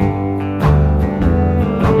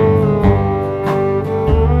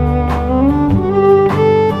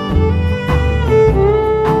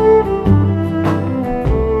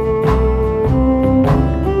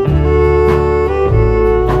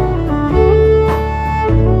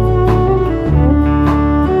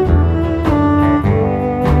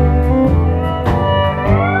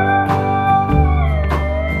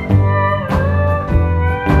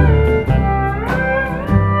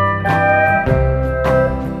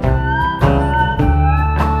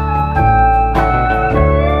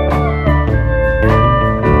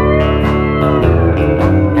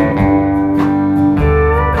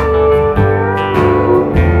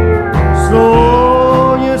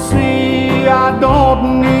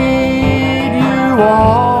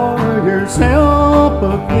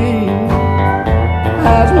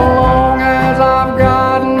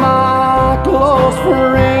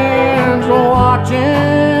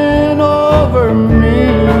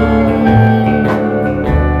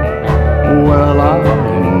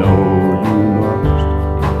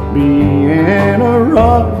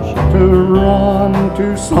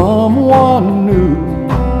 To someone new,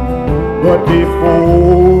 but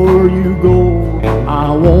before you go,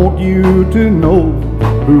 I want you to know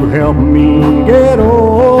who helped me get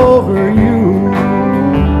over you.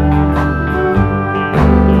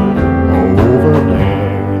 Over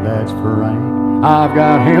there, that's Frank. I've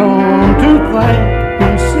got him to thank.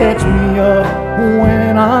 He sets me up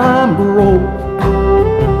when I'm broke.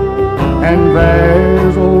 And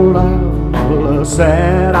there's old Al, a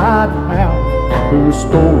sad-eyed Al, whose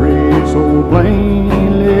story so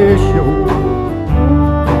plainly shows.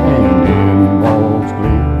 And in walks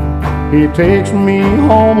Glenn, he takes me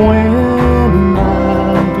home when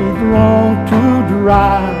I'm too drunk to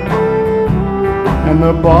drive. And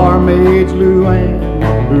the barmaid's Luann,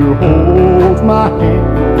 who holds my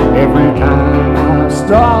hand every time I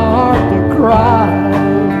start to cry.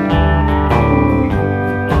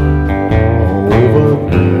 Over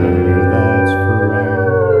there, that's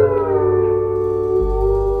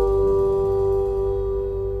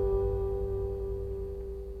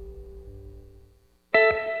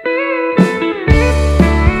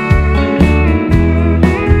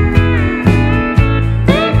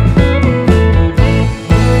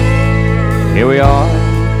Here we are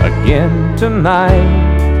again tonight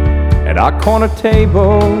at our corner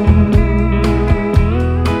table,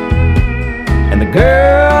 and the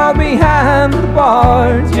girl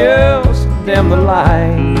car, just dim the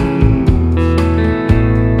lights.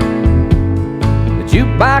 The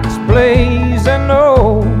jukebox plays an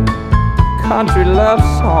old country love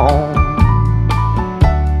song,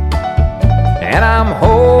 and I'm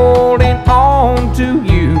holding on to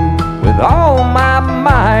you with all my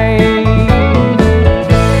might.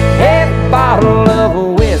 A bottle of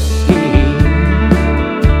whiskey,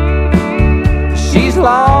 she's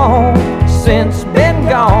long since been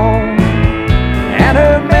gone, and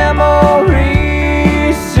her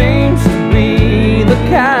memory seems to be the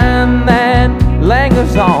kind that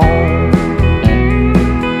lingers on.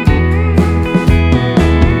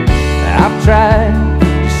 I've tried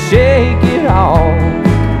to shake it off,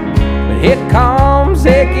 but it comes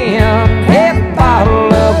again. Hey,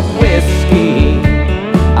 bottle of whiskey,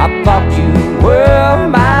 I thought you were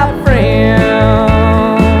my friend.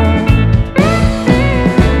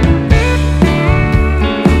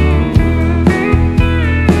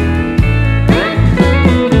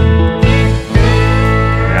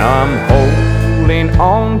 Now I'm holding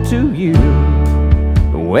on to you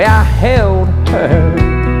the way I held her,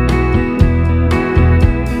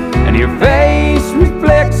 and your face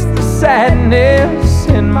reflects the sadness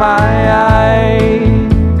in my eyes.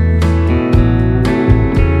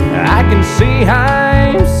 I can see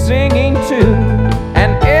I'm singing to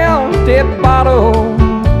an empty bottle,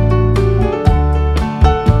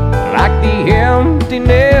 like the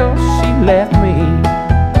emptiness she left me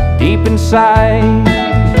deep inside.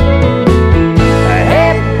 A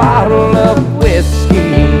bottle of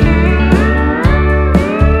whiskey,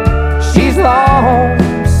 she's long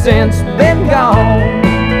since been gone,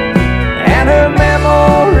 and her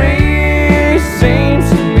memory seems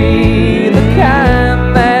to be the kind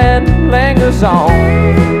that lingers on.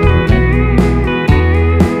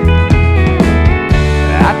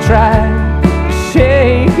 I try to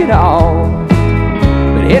shake it off,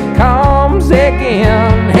 but it comes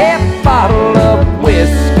again. Hey, bottle of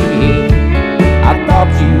whiskey, I thought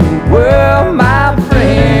you were my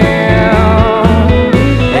friend.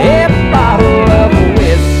 Hey, bottle of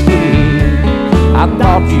whiskey, I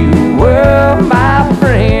thought you were my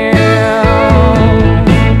friend.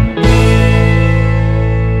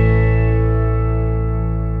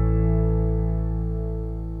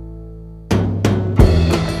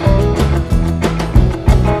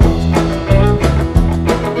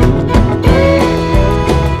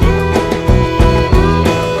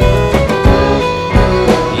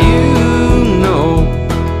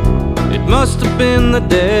 The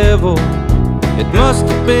devil, it must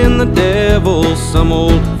have been the devil, some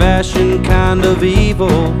old-fashioned kind of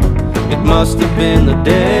evil. It must have been the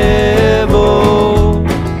devil.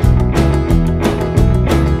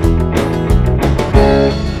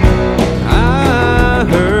 I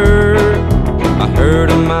heard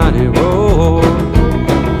a mighty roar,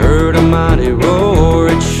 heard a mighty roar.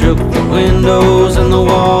 It shook the windows and the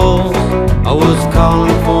walls. I was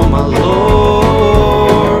calling for my Lord.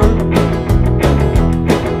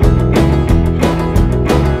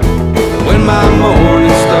 My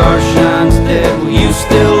morning star shines dead, will you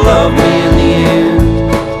still love me in the end?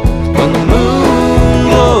 When the moon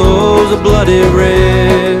glows a bloody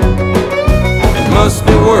red, it must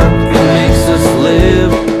be work that makes us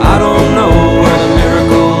live. I don't know where the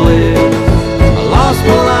miracle is. I lost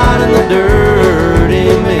my line in the dirty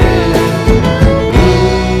mist.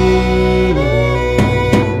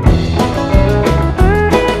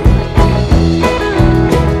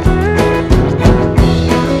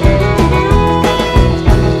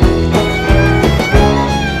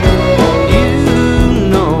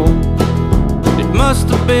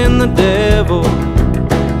 The devil,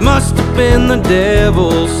 must have been the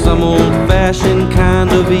devil, some old-fashioned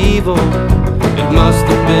kind of evil. It must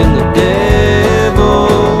have been the devil.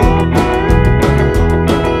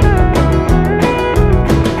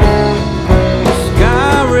 The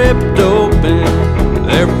sky ripped open,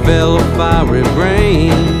 there fell a fiery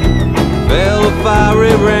rain, fell a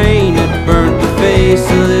fiery rain. It burnt the face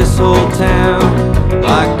of this whole town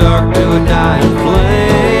like dark to a dying flame.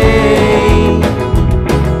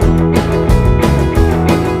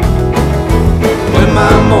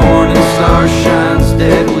 My morning star shines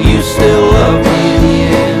dead, will you still love me in the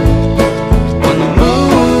end? When the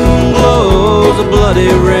moon glows a bloody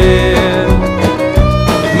red,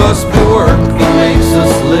 it must be work that makes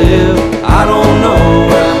us live. I don't know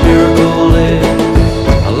where the miracle is.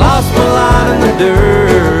 I lost my line in the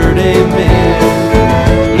dirty mist.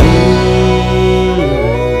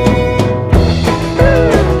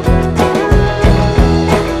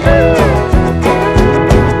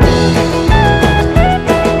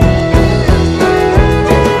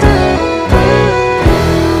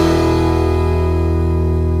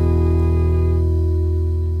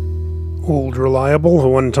 Unreliable, a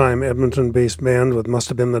one-time Edmonton-based band with Must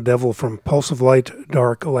Have Been the Devil from Pulse of Light,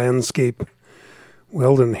 Dark Landscape.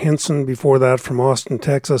 Weldon Henson before that from Austin,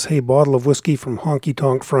 Texas. Hey Bottle of Whiskey from Honky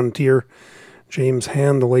Tonk Frontier. James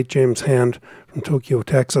Hand, the late James Hand from Tokyo,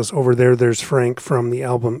 Texas. Over there's Frank from the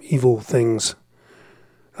album Evil Things.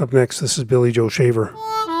 Up next, this is Billy Joe Shaver.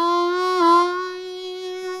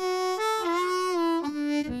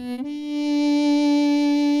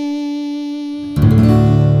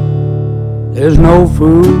 There's no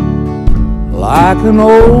food like an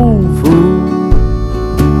old fool.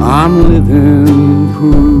 I'm living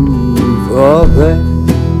proof of that.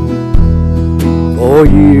 For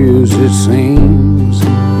years it seems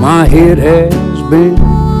my head has been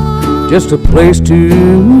just a place to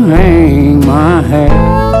hang my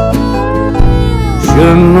hat.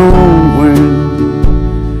 Should've known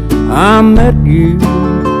when I met you,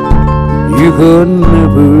 you could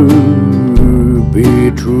never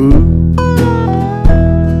be true.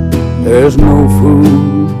 There's no fool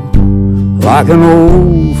like an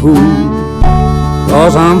old fool,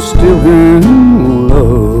 'cause I'm still in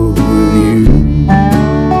love with you.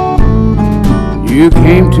 You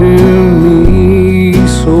came to me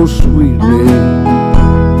so sweetly,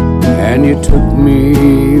 and you took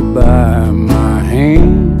me by my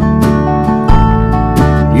hand.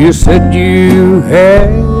 You said you had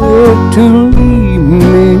to leave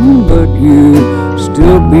me, but you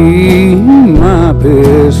still be my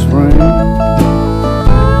best friend.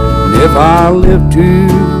 And if I live to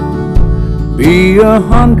be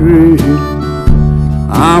 100,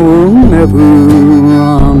 I will never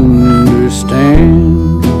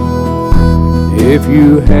understand. If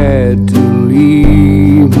you had to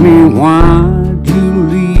leave me, why'd you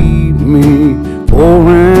leave me for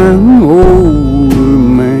an older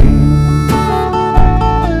man?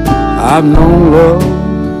 I've known love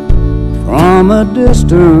from a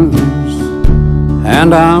distance,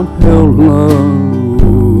 and I've held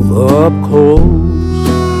love up close.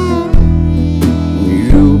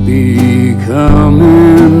 You'll be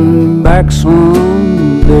coming back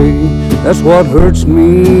someday, that's what hurts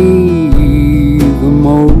me the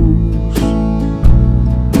most.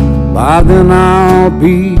 By then I'll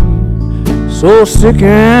be so sick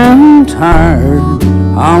and tired,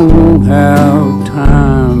 I won't have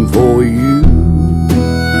time for you.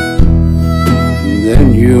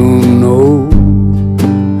 Then you'll know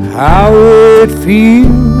how it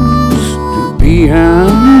feels to be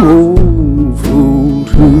an old fool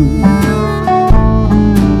too.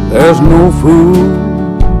 There's no fool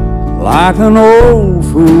like an old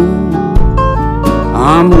fool,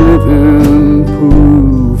 I'm living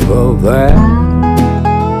proof of that.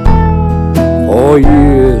 For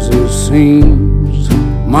years it seems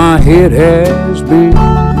my head has been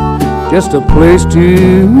just a place to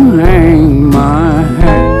hang my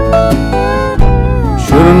hat.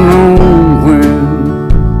 Should've known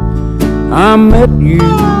when I met you,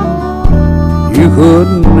 you could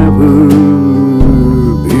never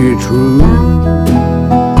be true.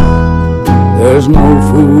 There's no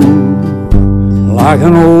fool like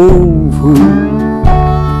an old fool,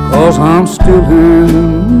 'cause I'm still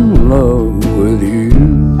in love with you.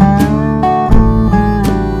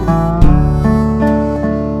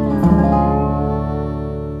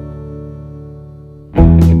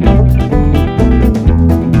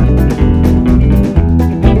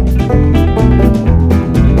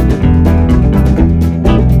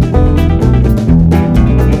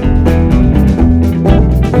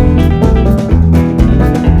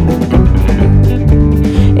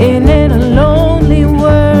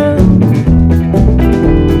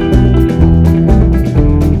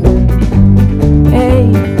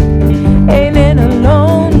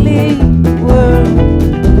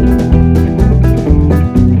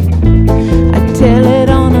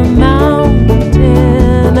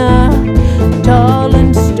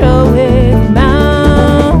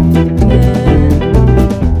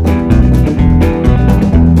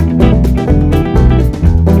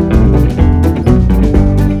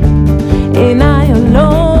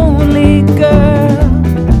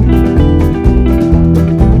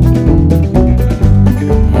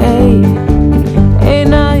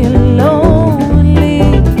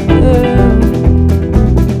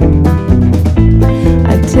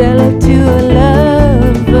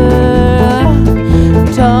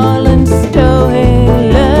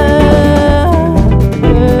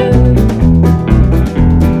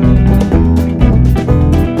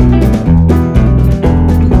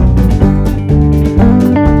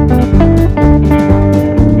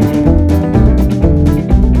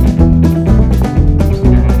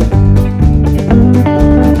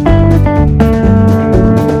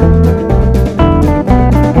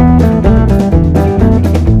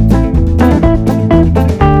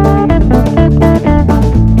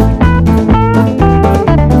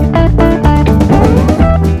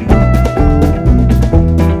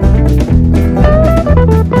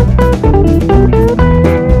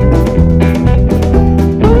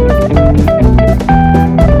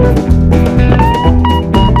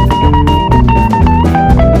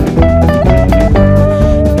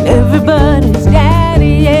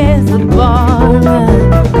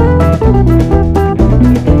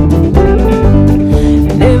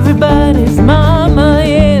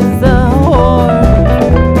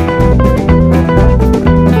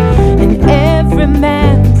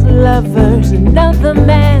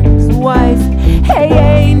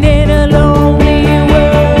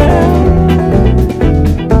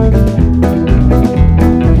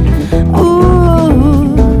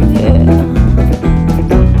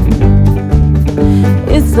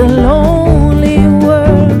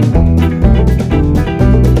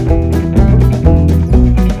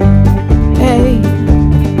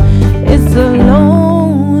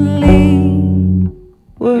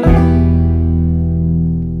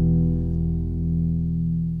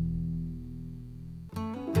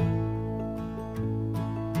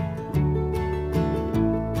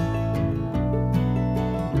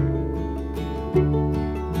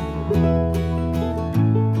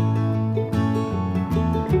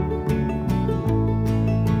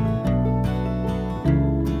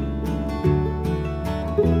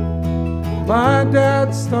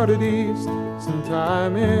 started east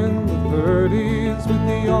sometime in the 30s with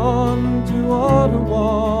the on to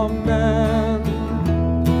Ottawa men.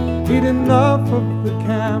 He'd enough of the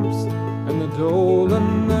camps and the dole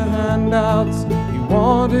and the handouts. He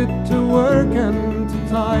wanted to work and to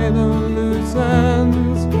tie the loose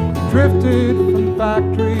ends. He drifted from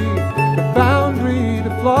factory to foundry to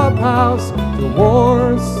flop house till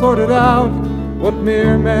war sorted out what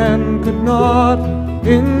mere men could not.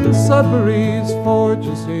 In Sudbury's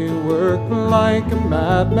forges he worked like a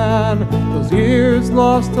madman. Those years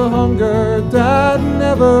lost to hunger Dad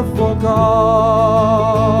never forgot.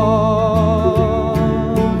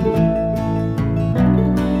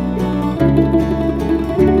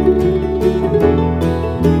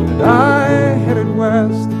 And I headed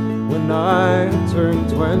west when I turned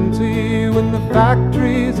 20, when the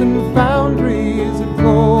factories and foundries had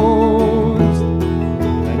closed.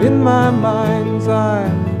 And in my mind's eye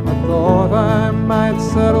I thought I might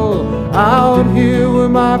settle out here where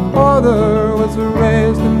my father was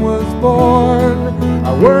raised and was born.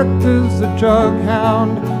 I worked as a jug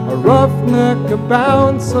hound, a roughneck, a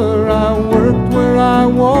bouncer. I worked where I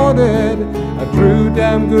wanted, I drew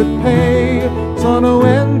damn good pay. Saw no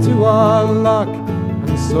end to our luck,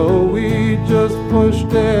 and so we just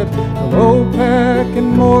pushed it. The OPEC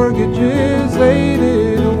and mortgages ate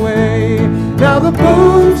it away. Now the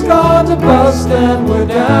boom's gone to bust and we're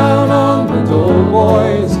down on the dole,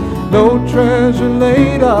 boys. No treasure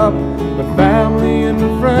laid up, but family and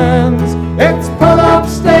friends. It's pull-up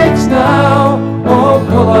stakes now, or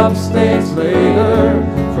pull-up stakes later.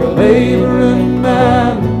 For a laboring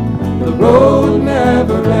man, the road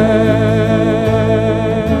never ends.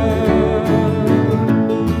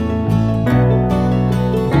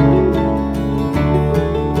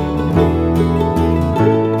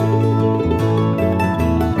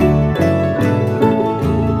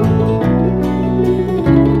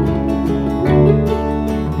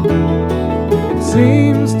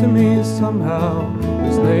 Seems to me somehow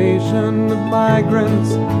this nation of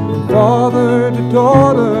migrants, from father to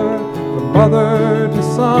daughter, from mother to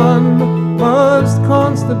son, must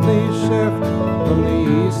constantly shift from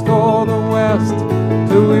the east or the west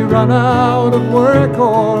till we run out of work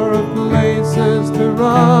or of places to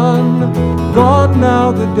run. Gone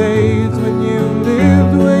now the days when you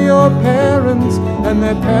lived where your parents and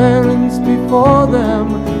their parents before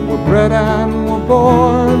them were bred and were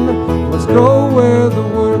born. Let's go where the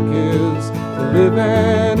work is to live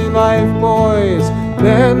any life, boys.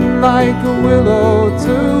 Bend like a willow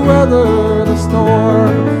to weather the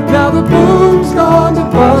storm. Now the boom's gone to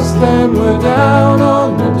bust and we're down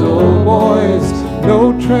on the dole, boys.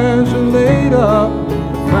 No treasure laid up,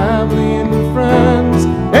 family and friends.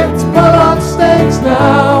 It's pull-up stakes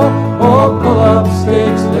now, or pull-up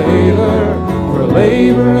stakes later. For a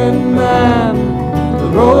laboring man, the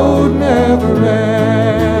road never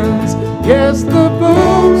ends. Yes, the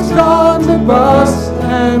boom's gone to bust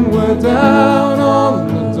and we're down on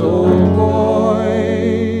the dole,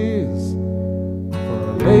 boys.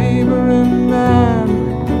 For a laboring man,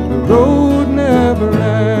 the road never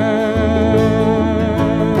ends.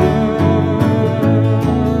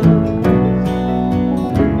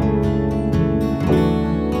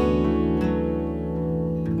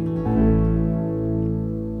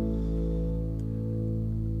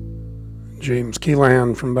 James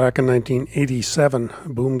Keelaghan from back in 1987,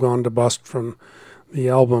 Boom Gone to Bust from the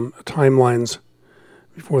album Timelines.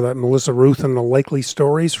 Before that, Melissa Ruth and the Likely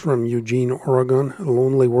Stories from Eugene, Oregon, A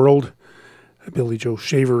Lonely World. Billy Joe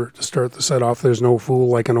Shaver to start the set off, There's No Fool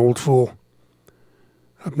Like an Old Fool.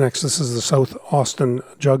 Up next, this is the South Austin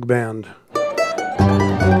Jug Band.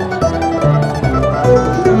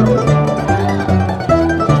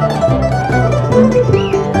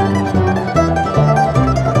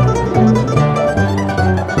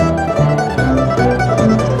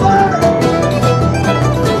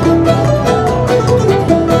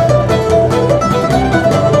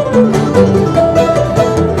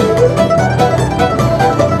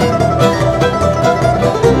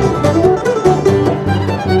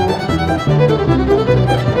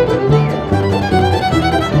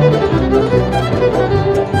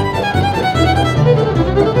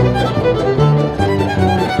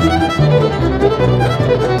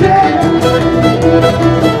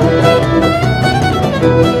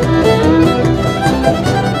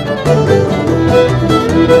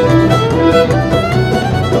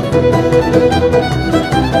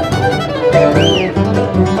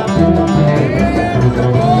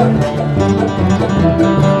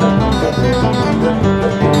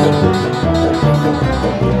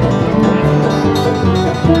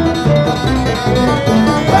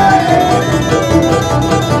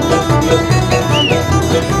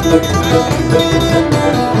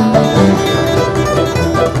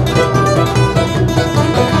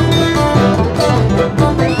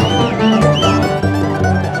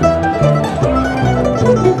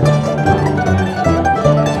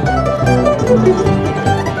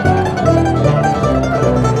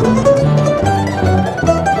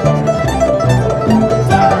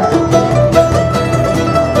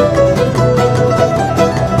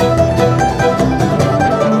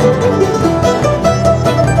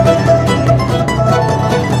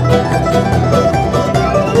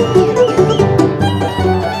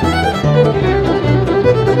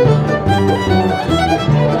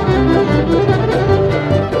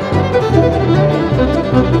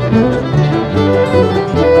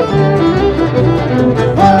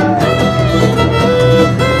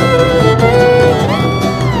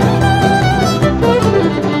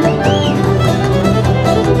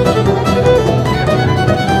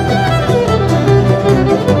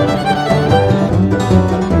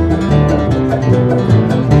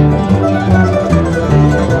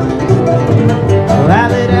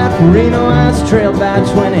 trailed by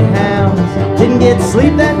 20 hounds. Didn't get to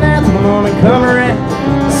sleep that night till the morning come around.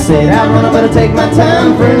 Said I'd run, I better take my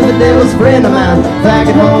time. Friend of the devil's friend of mine. If I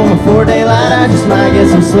get home before daylight, I just might get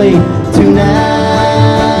some sleep tonight.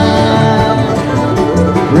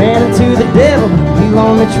 Ran into the devil, he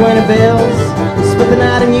loaned me 20 bells. Spent the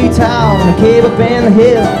night in Utah in a cave up in the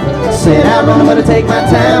hill. Said I'd run, I better take my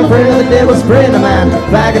time. Friend of the devil's friend of mine.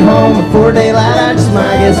 If I get home before daylight, I just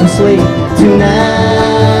might get some sleep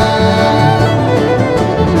tonight.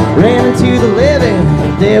 Ran into the levee,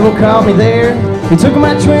 the devil caught me there. He took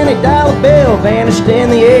my $20 bill, vanished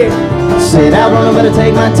in the air. Said I'd run, I better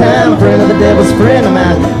take my time. Friend of the devil's friend of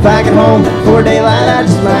mine. If I get home before daylight, I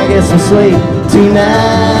just might get some sleep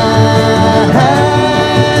tonight.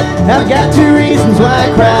 I've got two reasons why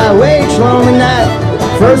I cry away each lonely night.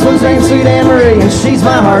 First one's named Sweet Anne Marie, and she's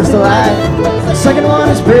my heart's delight. Second one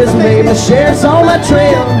is prison, baby, the sheriff's on my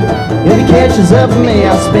trail. If he catches up with me,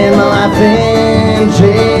 I'll spend my life in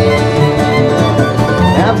jail.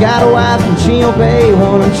 I've got a wife in Chino Bay,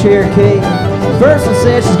 one in Cherokee. First one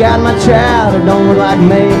said she's got my child, or don't look like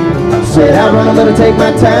me. Said I'd run, I better take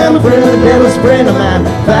my time. A friend of the devil's friend of mine.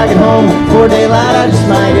 If I get home before daylight, I just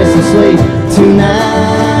might get some sleep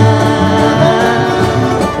tonight.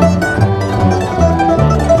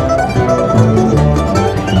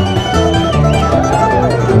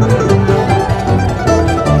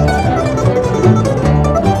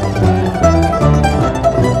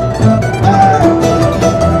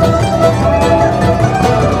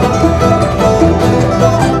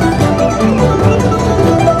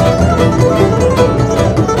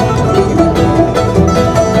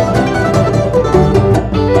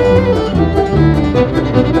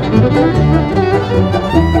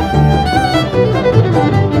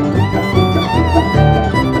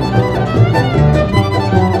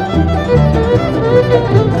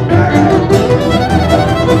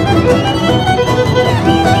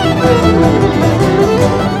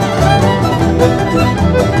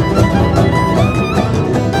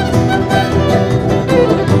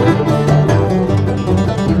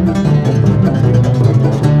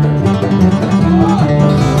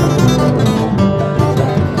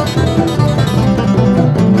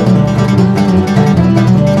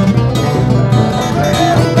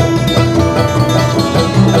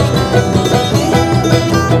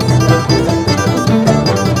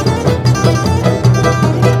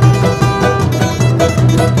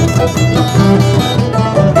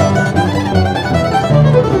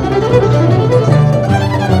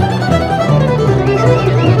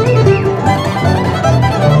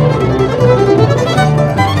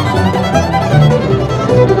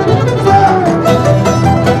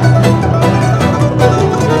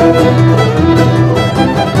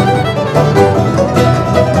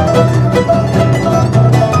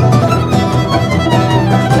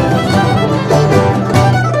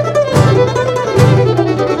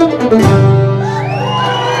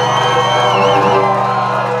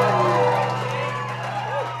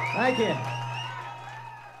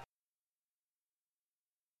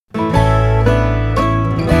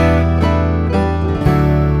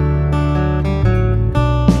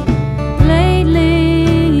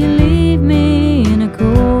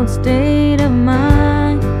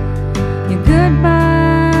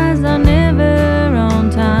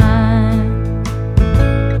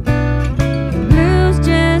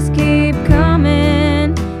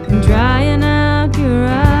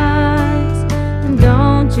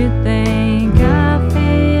 You think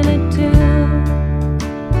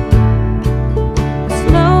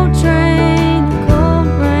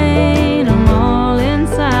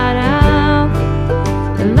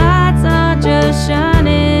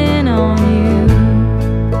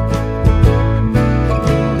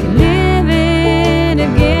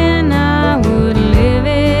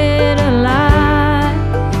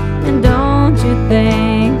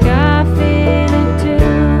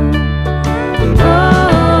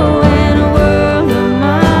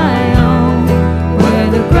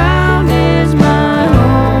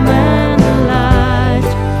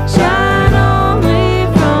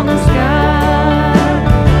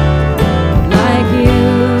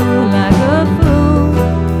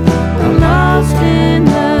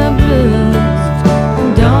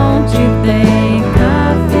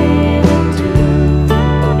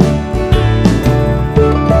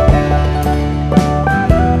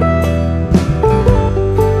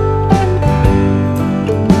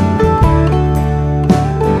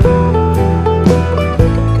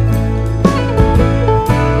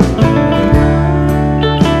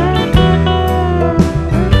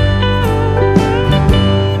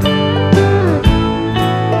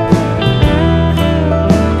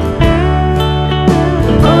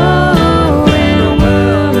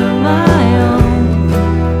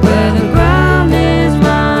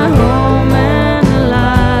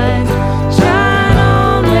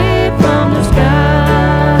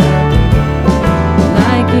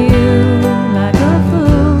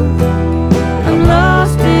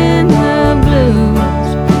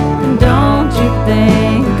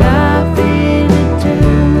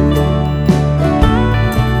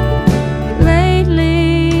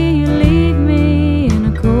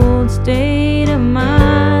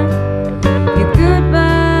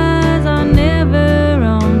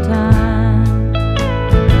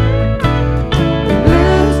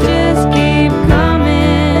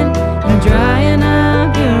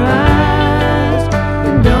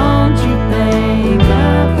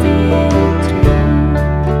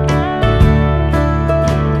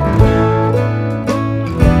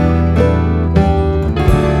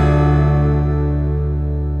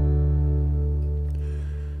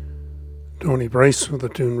Price with a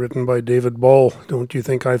tune written by David Ball. Don't You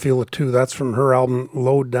Think I Feel It Too? That's from her album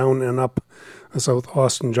Low, Down and Up, a South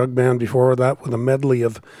Austin jug band. Before that, with a medley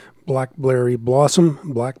of Blackberry Blossom,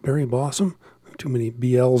 too many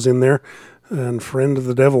BLs in there, and Friend of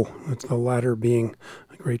the Devil, with the latter being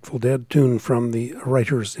a Grateful Dead tune from the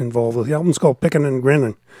writers involved. The album's called Pickin and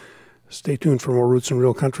Grinnin. Stay tuned for more Roots and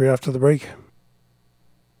Real Country after the break.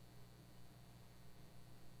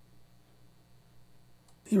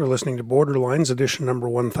 You're listening to Borderlines, edition number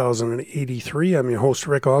 1083. I'm your host,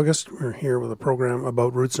 Rick August. We're here with a program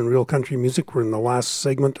about roots and real country music. We're in the last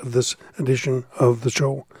segment of this edition of the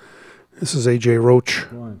show. This is A.J. Roach.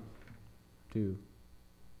 1, 2,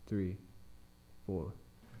 3, 4.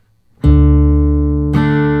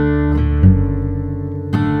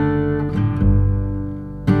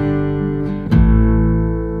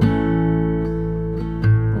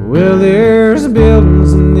 Well, there's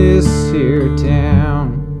buildings in this here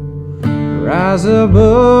town rise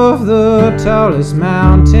above the tallest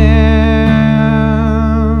mountains.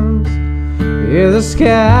 Yeah, the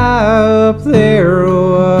sky up there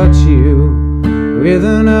will watch you with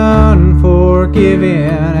an unforgiving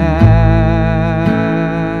eye.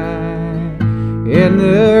 And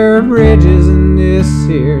there are bridges in this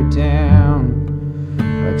here town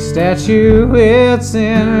like statuettes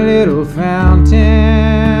and little fountains.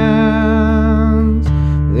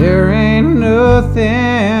 There ain't nothing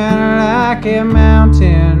like a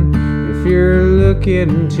mountain if you're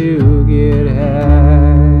looking to get high.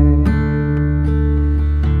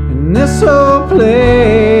 And this whole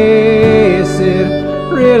place, it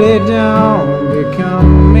really don't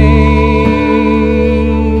become me.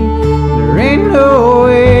 There ain't no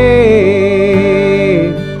way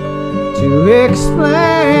to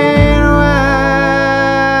explain why.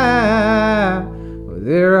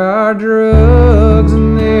 There are drugs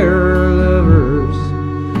and there are lovers,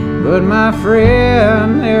 but my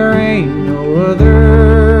friend, there ain't no other.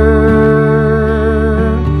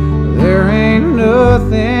 There ain't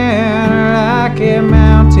nothing like a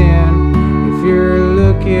mountain if you're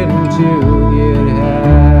looking to get high.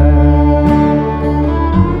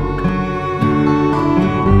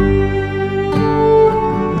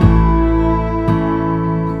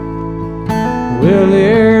 Well,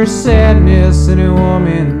 there's sadness in a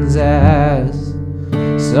woman's eyes,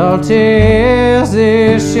 salty as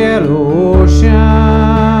a shallow ocean.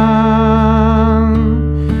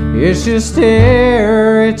 It should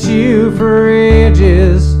stare at you for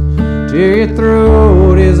ages till your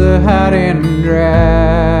throat is a hot and dry.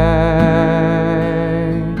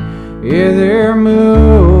 Yeah, their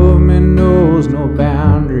movement knows no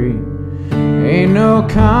boundary, ain't no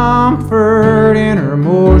comfort in her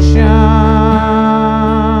motion.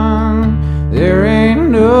 There ain't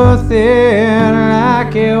nothing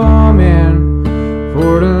like a woman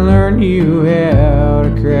for to learn you how to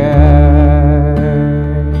cry.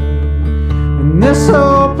 And this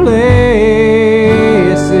whole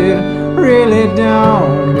place, it really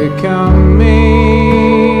don't become me.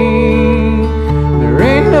 There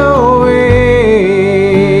ain't no way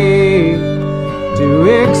to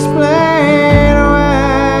explain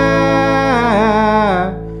why.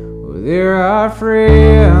 Well, there are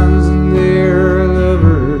friends and there are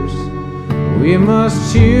lovers. We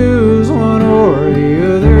must choose one or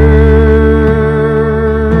the other.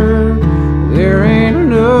 There ain't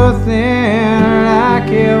nothing like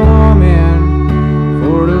a woman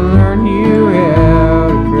for to learn you how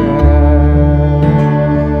to cry.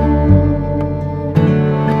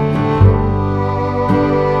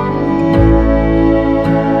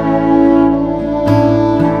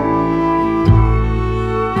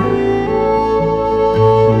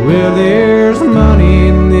 Well, there's money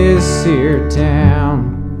in this here town,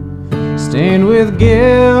 stained with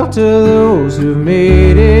guilt to those who've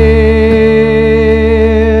made it.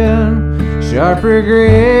 Sharp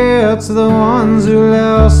regrets, the ones who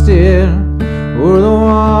lost it, or the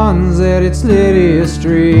ones that it's led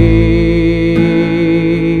astray.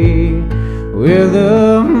 Well,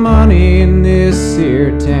 the money in this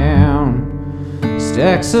here town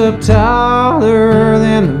stacks up taller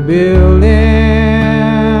than the buildings.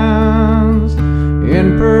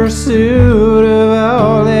 In pursuit of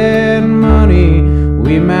all that money,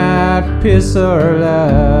 we might piss our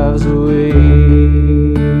lives away.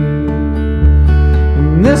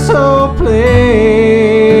 And this whole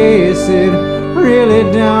place, it really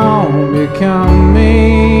don't become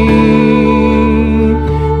me.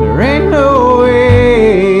 There ain't no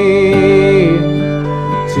way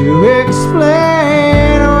to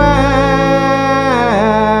explain why.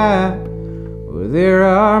 Well, there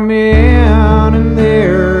are men and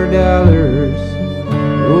there are dollars,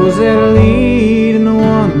 those that lead and the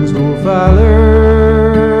ones who follow.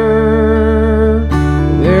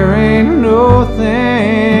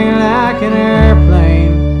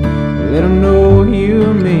 know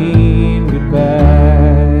you mean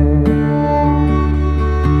goodbye.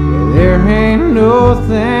 Yeah, there ain't no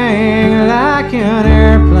thing like an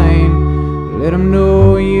airplane. Let 'em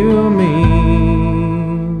know you mean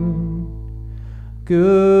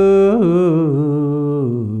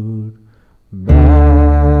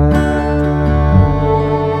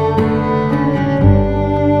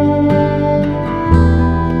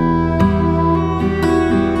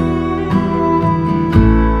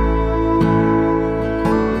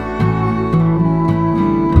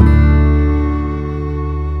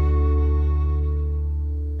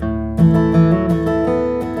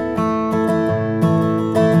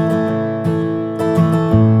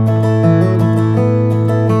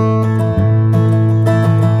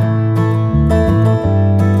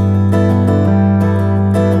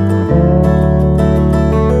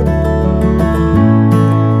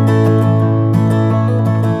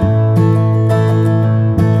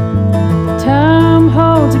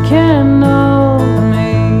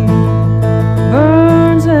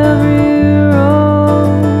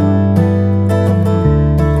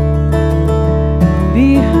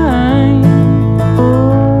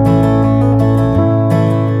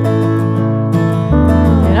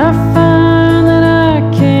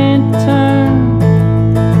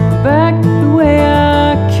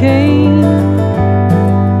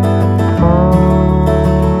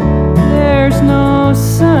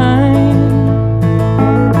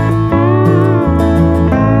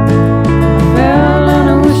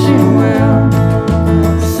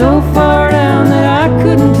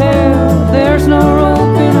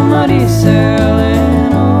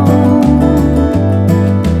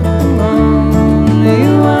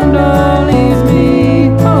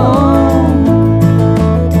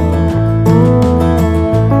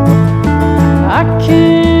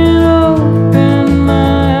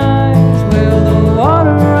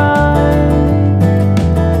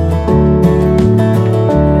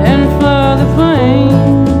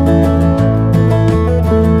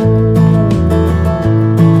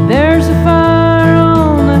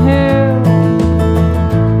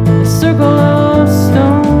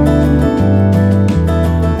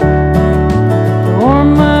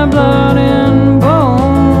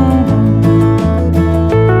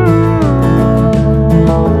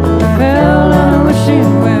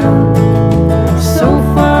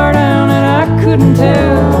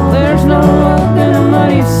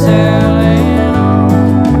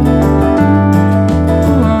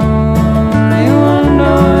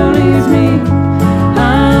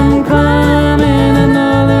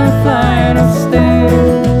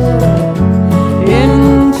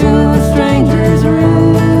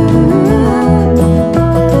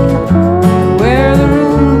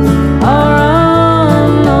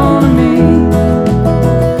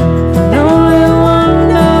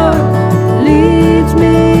leads me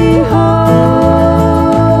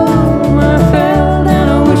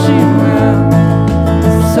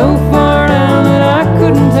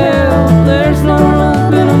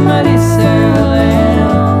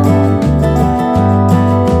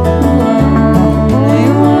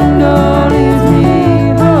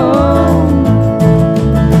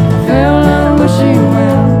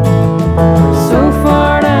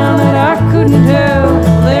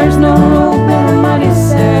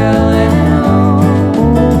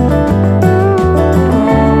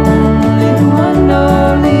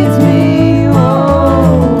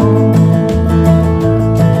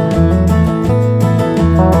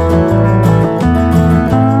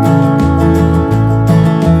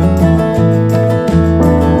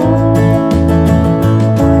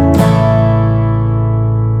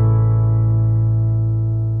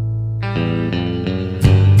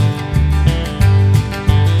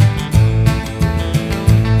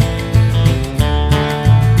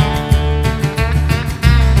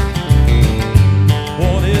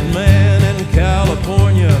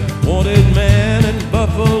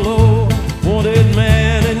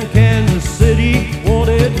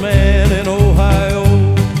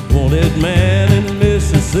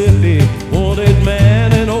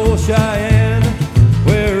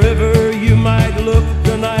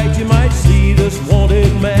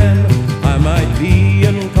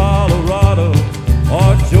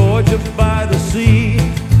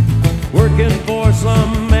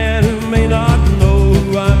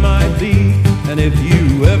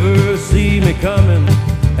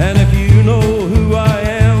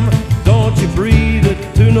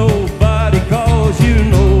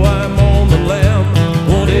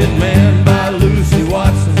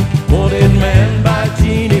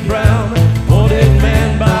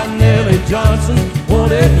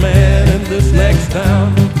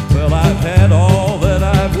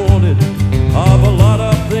of a lot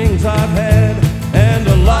of things I've had, and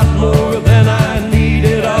a lot more than I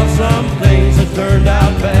needed of some things that turned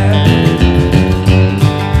out bad.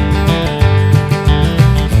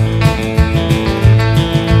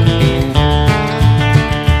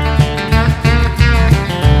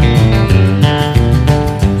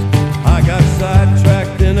 I got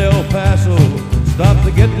sidetracked in El Paso, stopped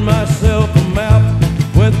to get myself a map,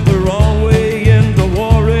 went the wrong way into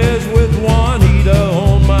Juarez with Juanita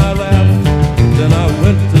on my lap. Then I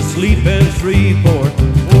went to sleep in Shreveport,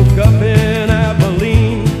 woke up in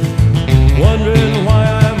Abilene, wondering why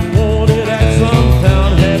I'm wanted at some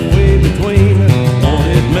town halfway between.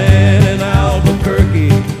 Wanted man in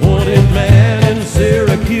Albuquerque, wanted man in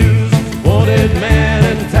Syracuse, wanted man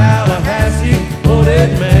in Tallahassee,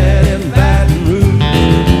 wanted man in Baton Rouge.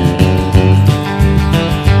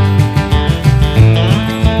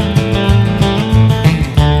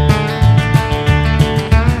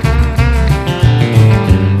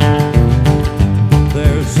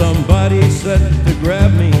 There's somebody set to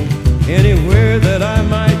grab me anywhere that I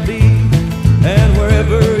might be, and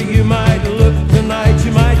wherever you might look tonight,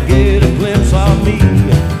 you might get a glimpse of me.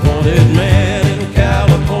 Wanted man in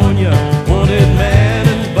California, wanted man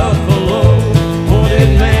in Buffalo,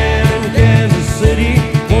 wanted man in Kansas City,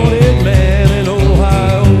 wanted man in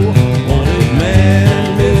Ohio, wanted man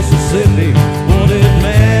in Mississippi, wanted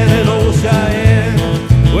man in Old Cheyenne.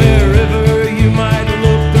 Wherever you might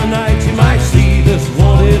look tonight, you might see this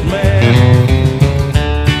wanted man.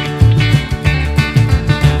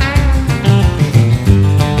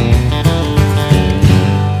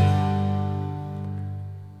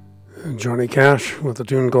 Johnny Cash with the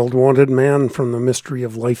tune called Wanted Man from The Mystery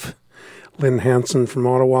of Life. Lynn Henson from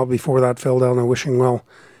Ottawa before that fell down a wishing well.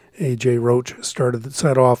 A.J. Roach started the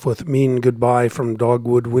set off with Mean Goodbye from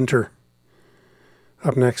Dogwood Winter.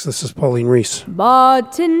 Up next, this is Pauline Reese.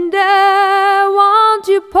 Bartender, won't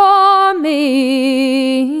you pour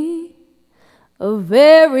me a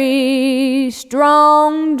very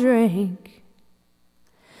strong drink?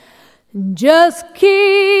 Just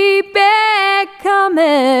keep it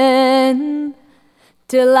coming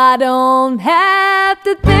till I don't have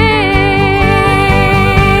to think.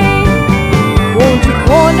 Won't you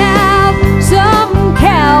point out some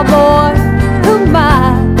cowboy who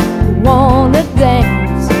might wanna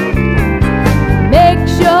dance? Make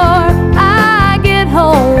sure I get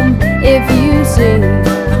home if you see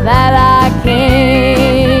that I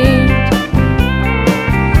can't.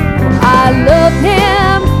 I love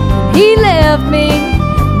him, he left me,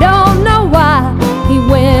 don't know why he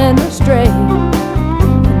went astray.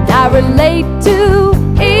 And I relate to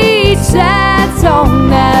each sad song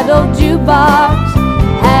that old Jukebox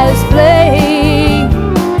has played.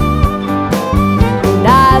 And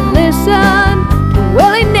I listen to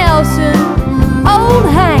Willie Nelson, old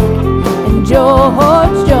Hank, and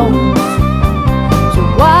George Jones. So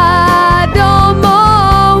why don't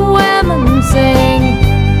more women sing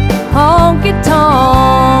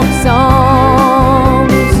honky-tonk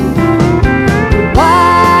songs?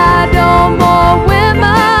 Why don't more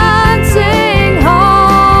women sing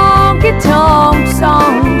honky-tonk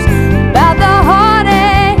songs about the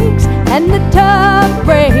heartaches and the tough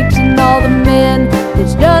breaks and all the men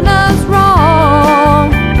that's done us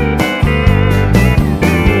wrong?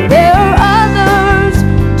 There are others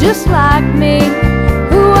just like me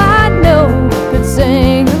who I know could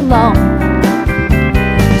sing along.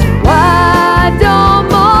 Why don't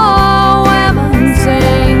more women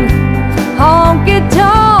sing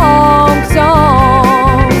honky-tonk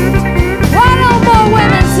songs? Why don't more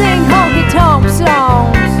women sing honky-tonk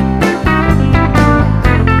songs?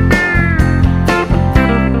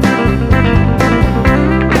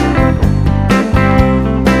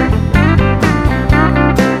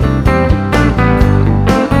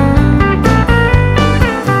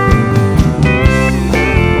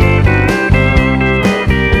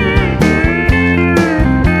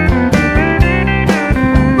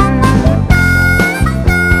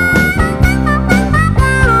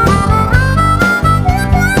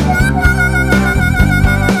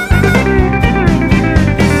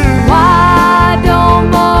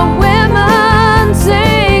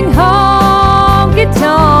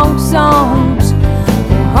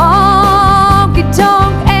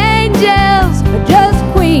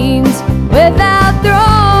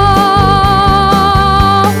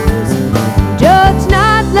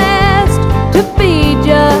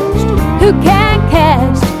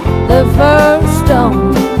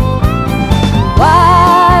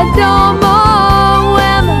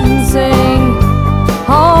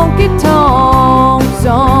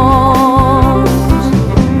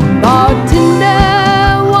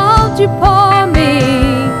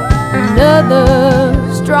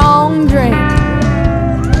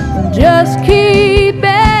 just keep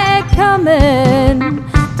it coming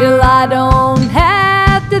till I don't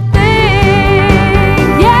have to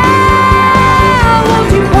think. Yeah,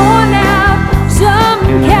 won't you point out some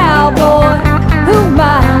cowboy who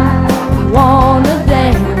might wanna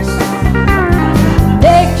dance?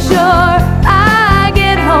 Make sure I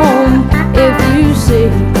get home if you see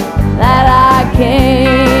that I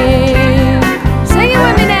can. Sing it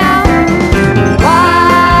with me now.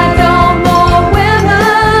 Why don't more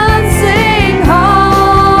women sing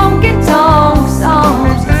honky-tonk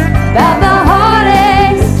songs about the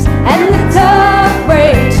heartaches and the tough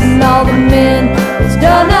breaks and all the men that's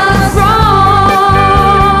done us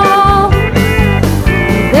wrong?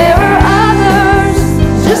 There are others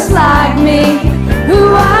just like me who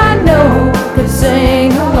I know could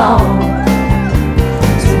sing along.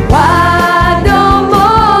 So why don't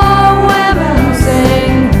more women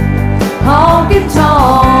sing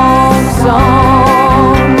honky-tonk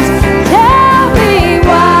songs? Tell me,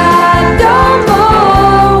 why don't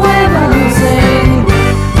more women sing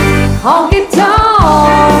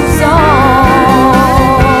honky-tonk songs?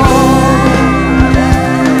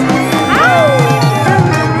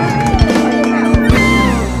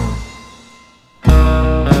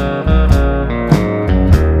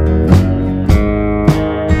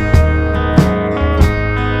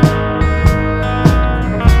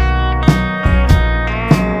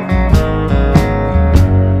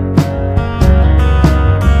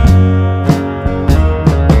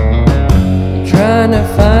 Trying to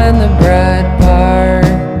find the bright part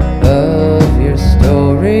of your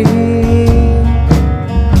story,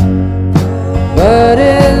 but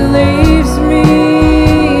it leaves me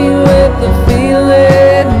with the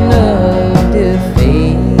feeling of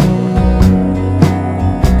defeat.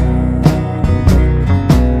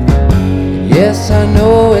 Yes, I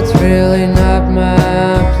know it's really not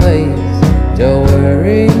my place to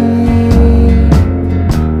worry,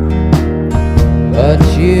 but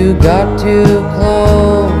you got too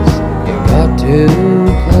close, you got too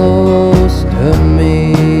close to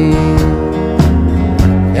me.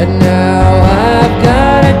 And now I've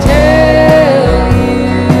gotta tell you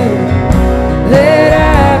that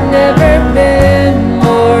I've never been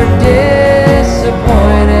more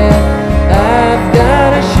disappointed. I've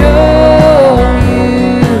gotta show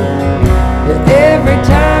you that every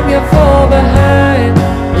time you fall behind,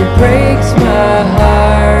 it breaks my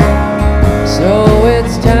heart. So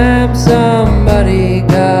it's time somebody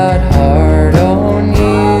got hard on you.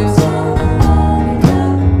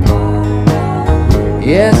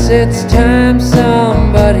 Yes, it's time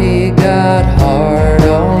somebody got hard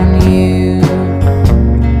on you.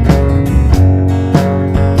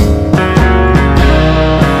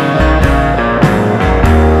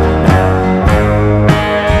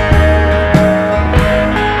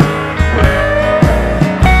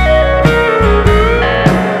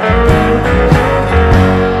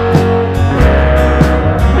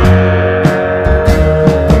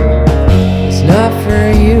 It's not for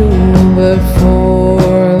you, but for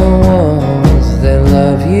the ones that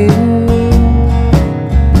love you.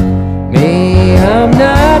 Me, I'm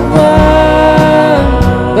not one,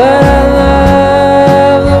 but I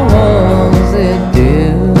love the ones that do.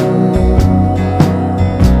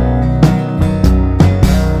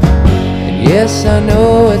 And yes, I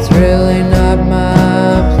know it's really not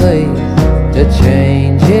my place to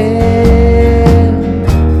change it,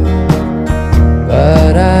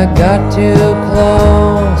 but I got too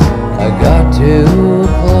close, I got too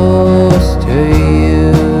close to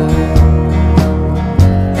you.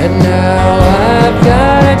 And now I've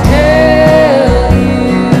gotta tell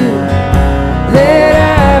you that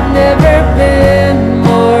I've never been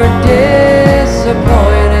more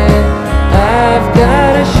disappointed. I've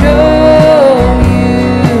gotta show you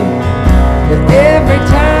that every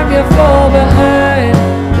time you fall behind,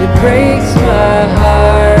 it breaks my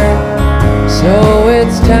heart. So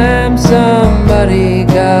it's time somebody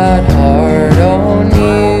got hard on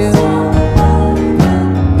you.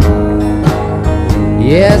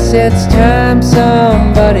 Yes, it's time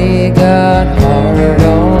somebody got hard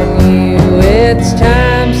on you. It's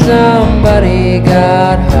time somebody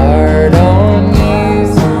got hard on you.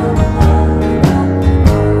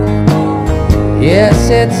 Yes,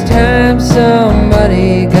 it's time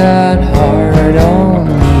somebody got hard on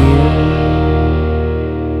you.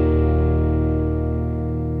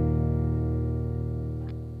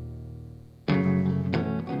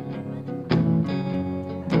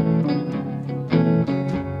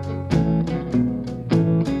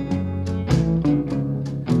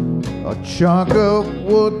 A chunk of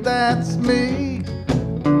wood, that's me.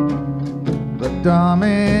 The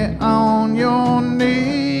dummy on your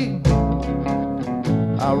knee.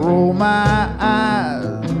 I roll my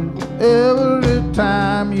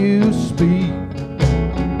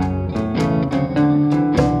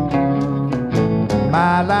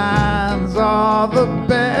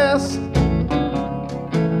best.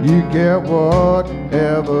 You get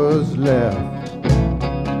whatever's left.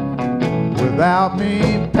 Without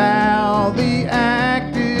me, pal, the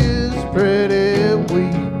act is pretty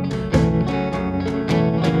weak.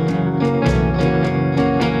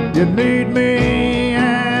 You need me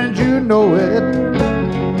and you know it.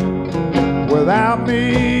 Without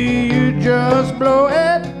me, you just blow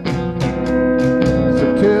it. So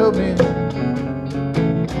tell me,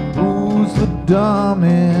 who's the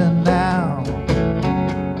dummy now?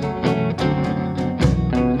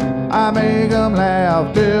 I make them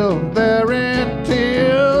laugh till they're in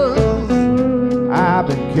tears. I've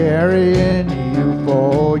been carrying you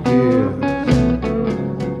for years.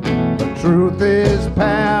 The truth is,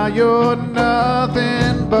 pal, you're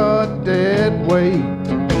nothing but dead weight.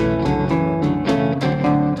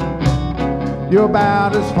 You're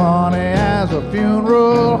about as funny as a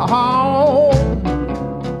funeral home.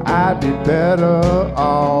 I'd be better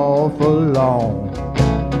off alone.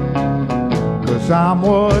 'Cause I'm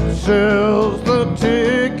what sells the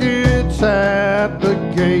tickets at the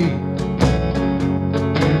gate.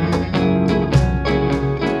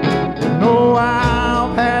 You know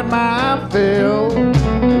I've had my fill.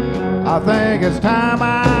 I think it's time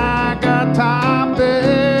I got top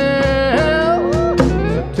bill.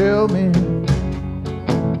 So tell me,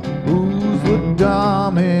 who's the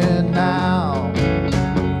dummy now?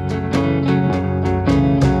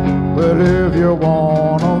 But if you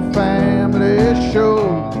want a family show,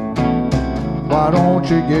 why don't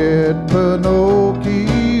you get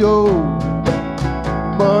Pinocchio?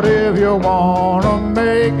 But if you want to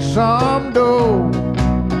make some dough,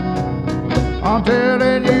 I'm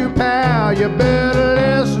telling you, pal, you better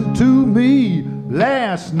listen to me.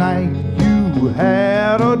 Last night you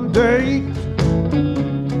had a date.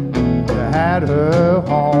 You had her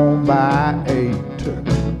home by 8.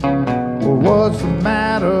 Well, what's the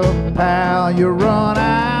matter, pal? You run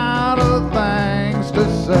out of things to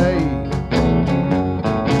say.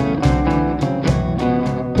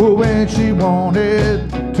 Well, when she wanted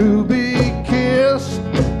to be kissed,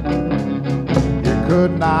 you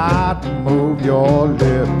could not move your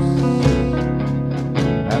lips.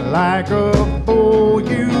 And like a fool,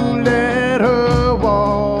 you let her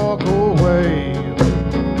walk away.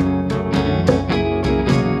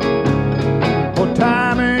 Well,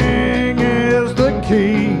 timing is the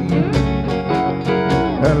key,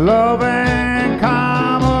 and love and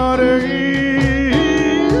comedy.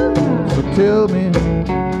 So tell me,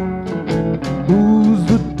 who's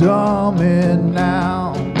the dummy now?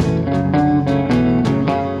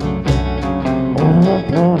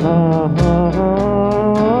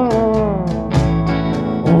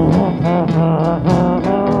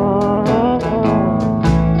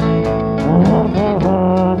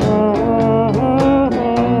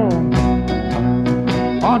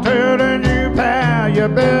 I'm telling you, pal, you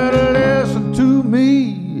better listen to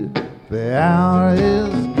me. The hour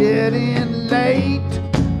is getting late,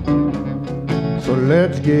 so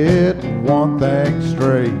let's get one thing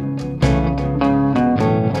straight.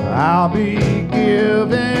 I'll be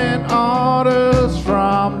giving orders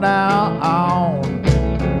from now on.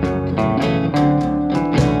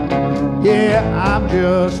 Yeah, I'm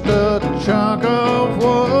just a chunk of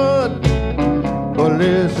wood, but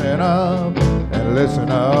listen up and listen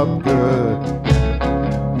up good.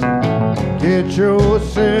 Get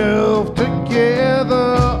yourself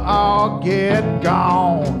together or get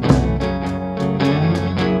gone.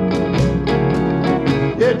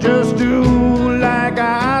 Yeah, just do like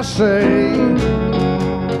I say,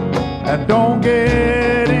 and don't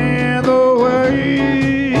get in the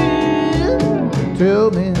way. Tell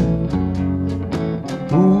me,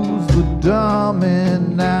 who's the dummy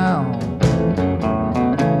now?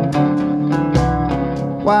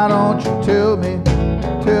 Why don't you tell me,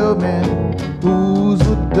 who's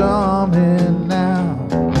the dummy now?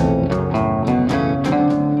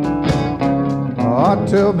 Oh,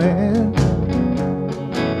 tell me,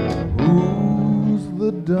 who's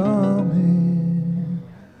the dummy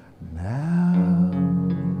now?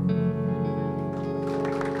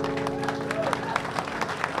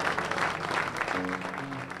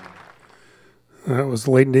 That was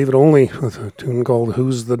the late David Only with a tune called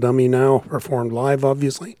Who's the Dummy Now, performed live,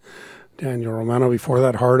 obviously. Daniel Romano before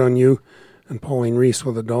that, Hard on You, and Pauline Reese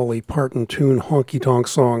with a Dolly Parton tune, Honky Tonk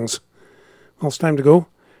Songs. Well, it's time to go.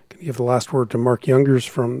 Going to give the last word to Mark Youngers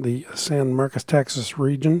from the San Marcos, Texas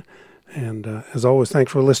region. And as always,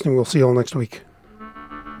 thanks for listening. We'll see you all next week.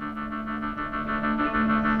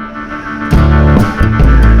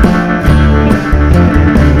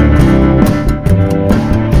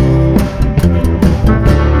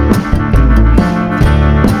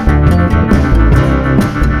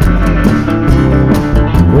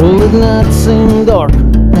 night seemed darker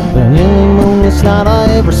than any moonless night I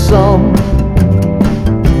ever saw.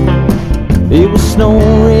 It was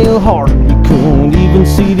snowing real hard, you couldn't even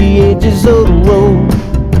see the edges of the road.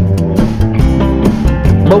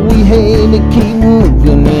 But we had to keep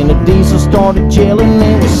moving and the diesel started yelling.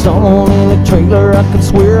 There was someone in the trailer, I could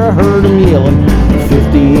swear I heard him yelling.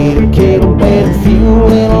 58 of kettle bed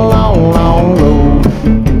fuel in a long, long road.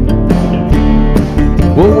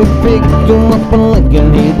 Well, we picked them up in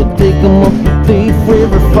Lincoln, had to take them up to Thief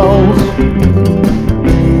River Falls.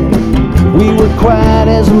 We were quiet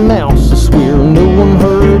as a mouse, I swear no one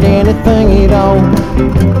heard anything at all.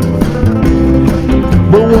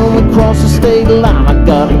 But when we crossed the state line, I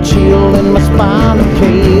got a chill in my spine. The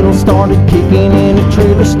kettle started kicking and the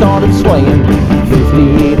trailer started swaying.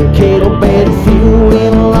 58 of kettle bed fuel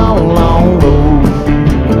in a long, long road.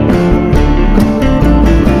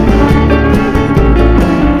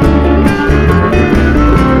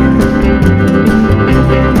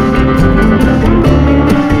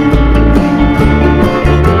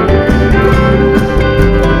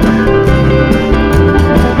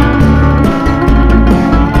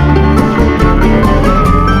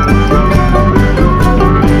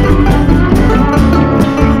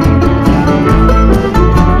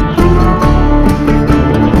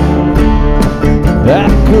 I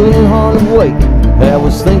couldn't hardly wait, I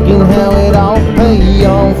was thinking how it all pay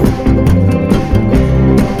off.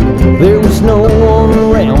 There was no one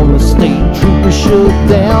around, the state trooper shut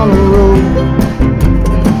down the road.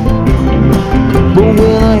 But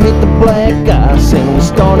when I hit the black ice and we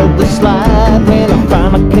started to slide, when I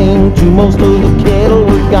finally came to, most of the cattle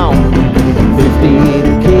were gone. 58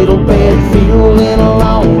 of kettle bed fuel in a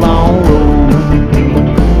long, long road.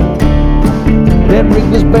 That rig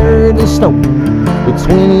was buried in snow. It's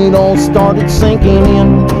when it all started sinking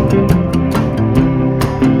in.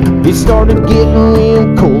 It started getting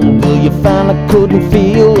real cold till you finally couldn't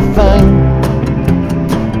feel a thing.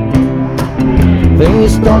 Then you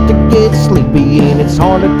start to get sleepy and it's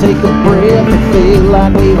hard to take a breath. It feel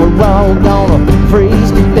like we were all gonna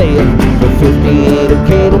freeze to death.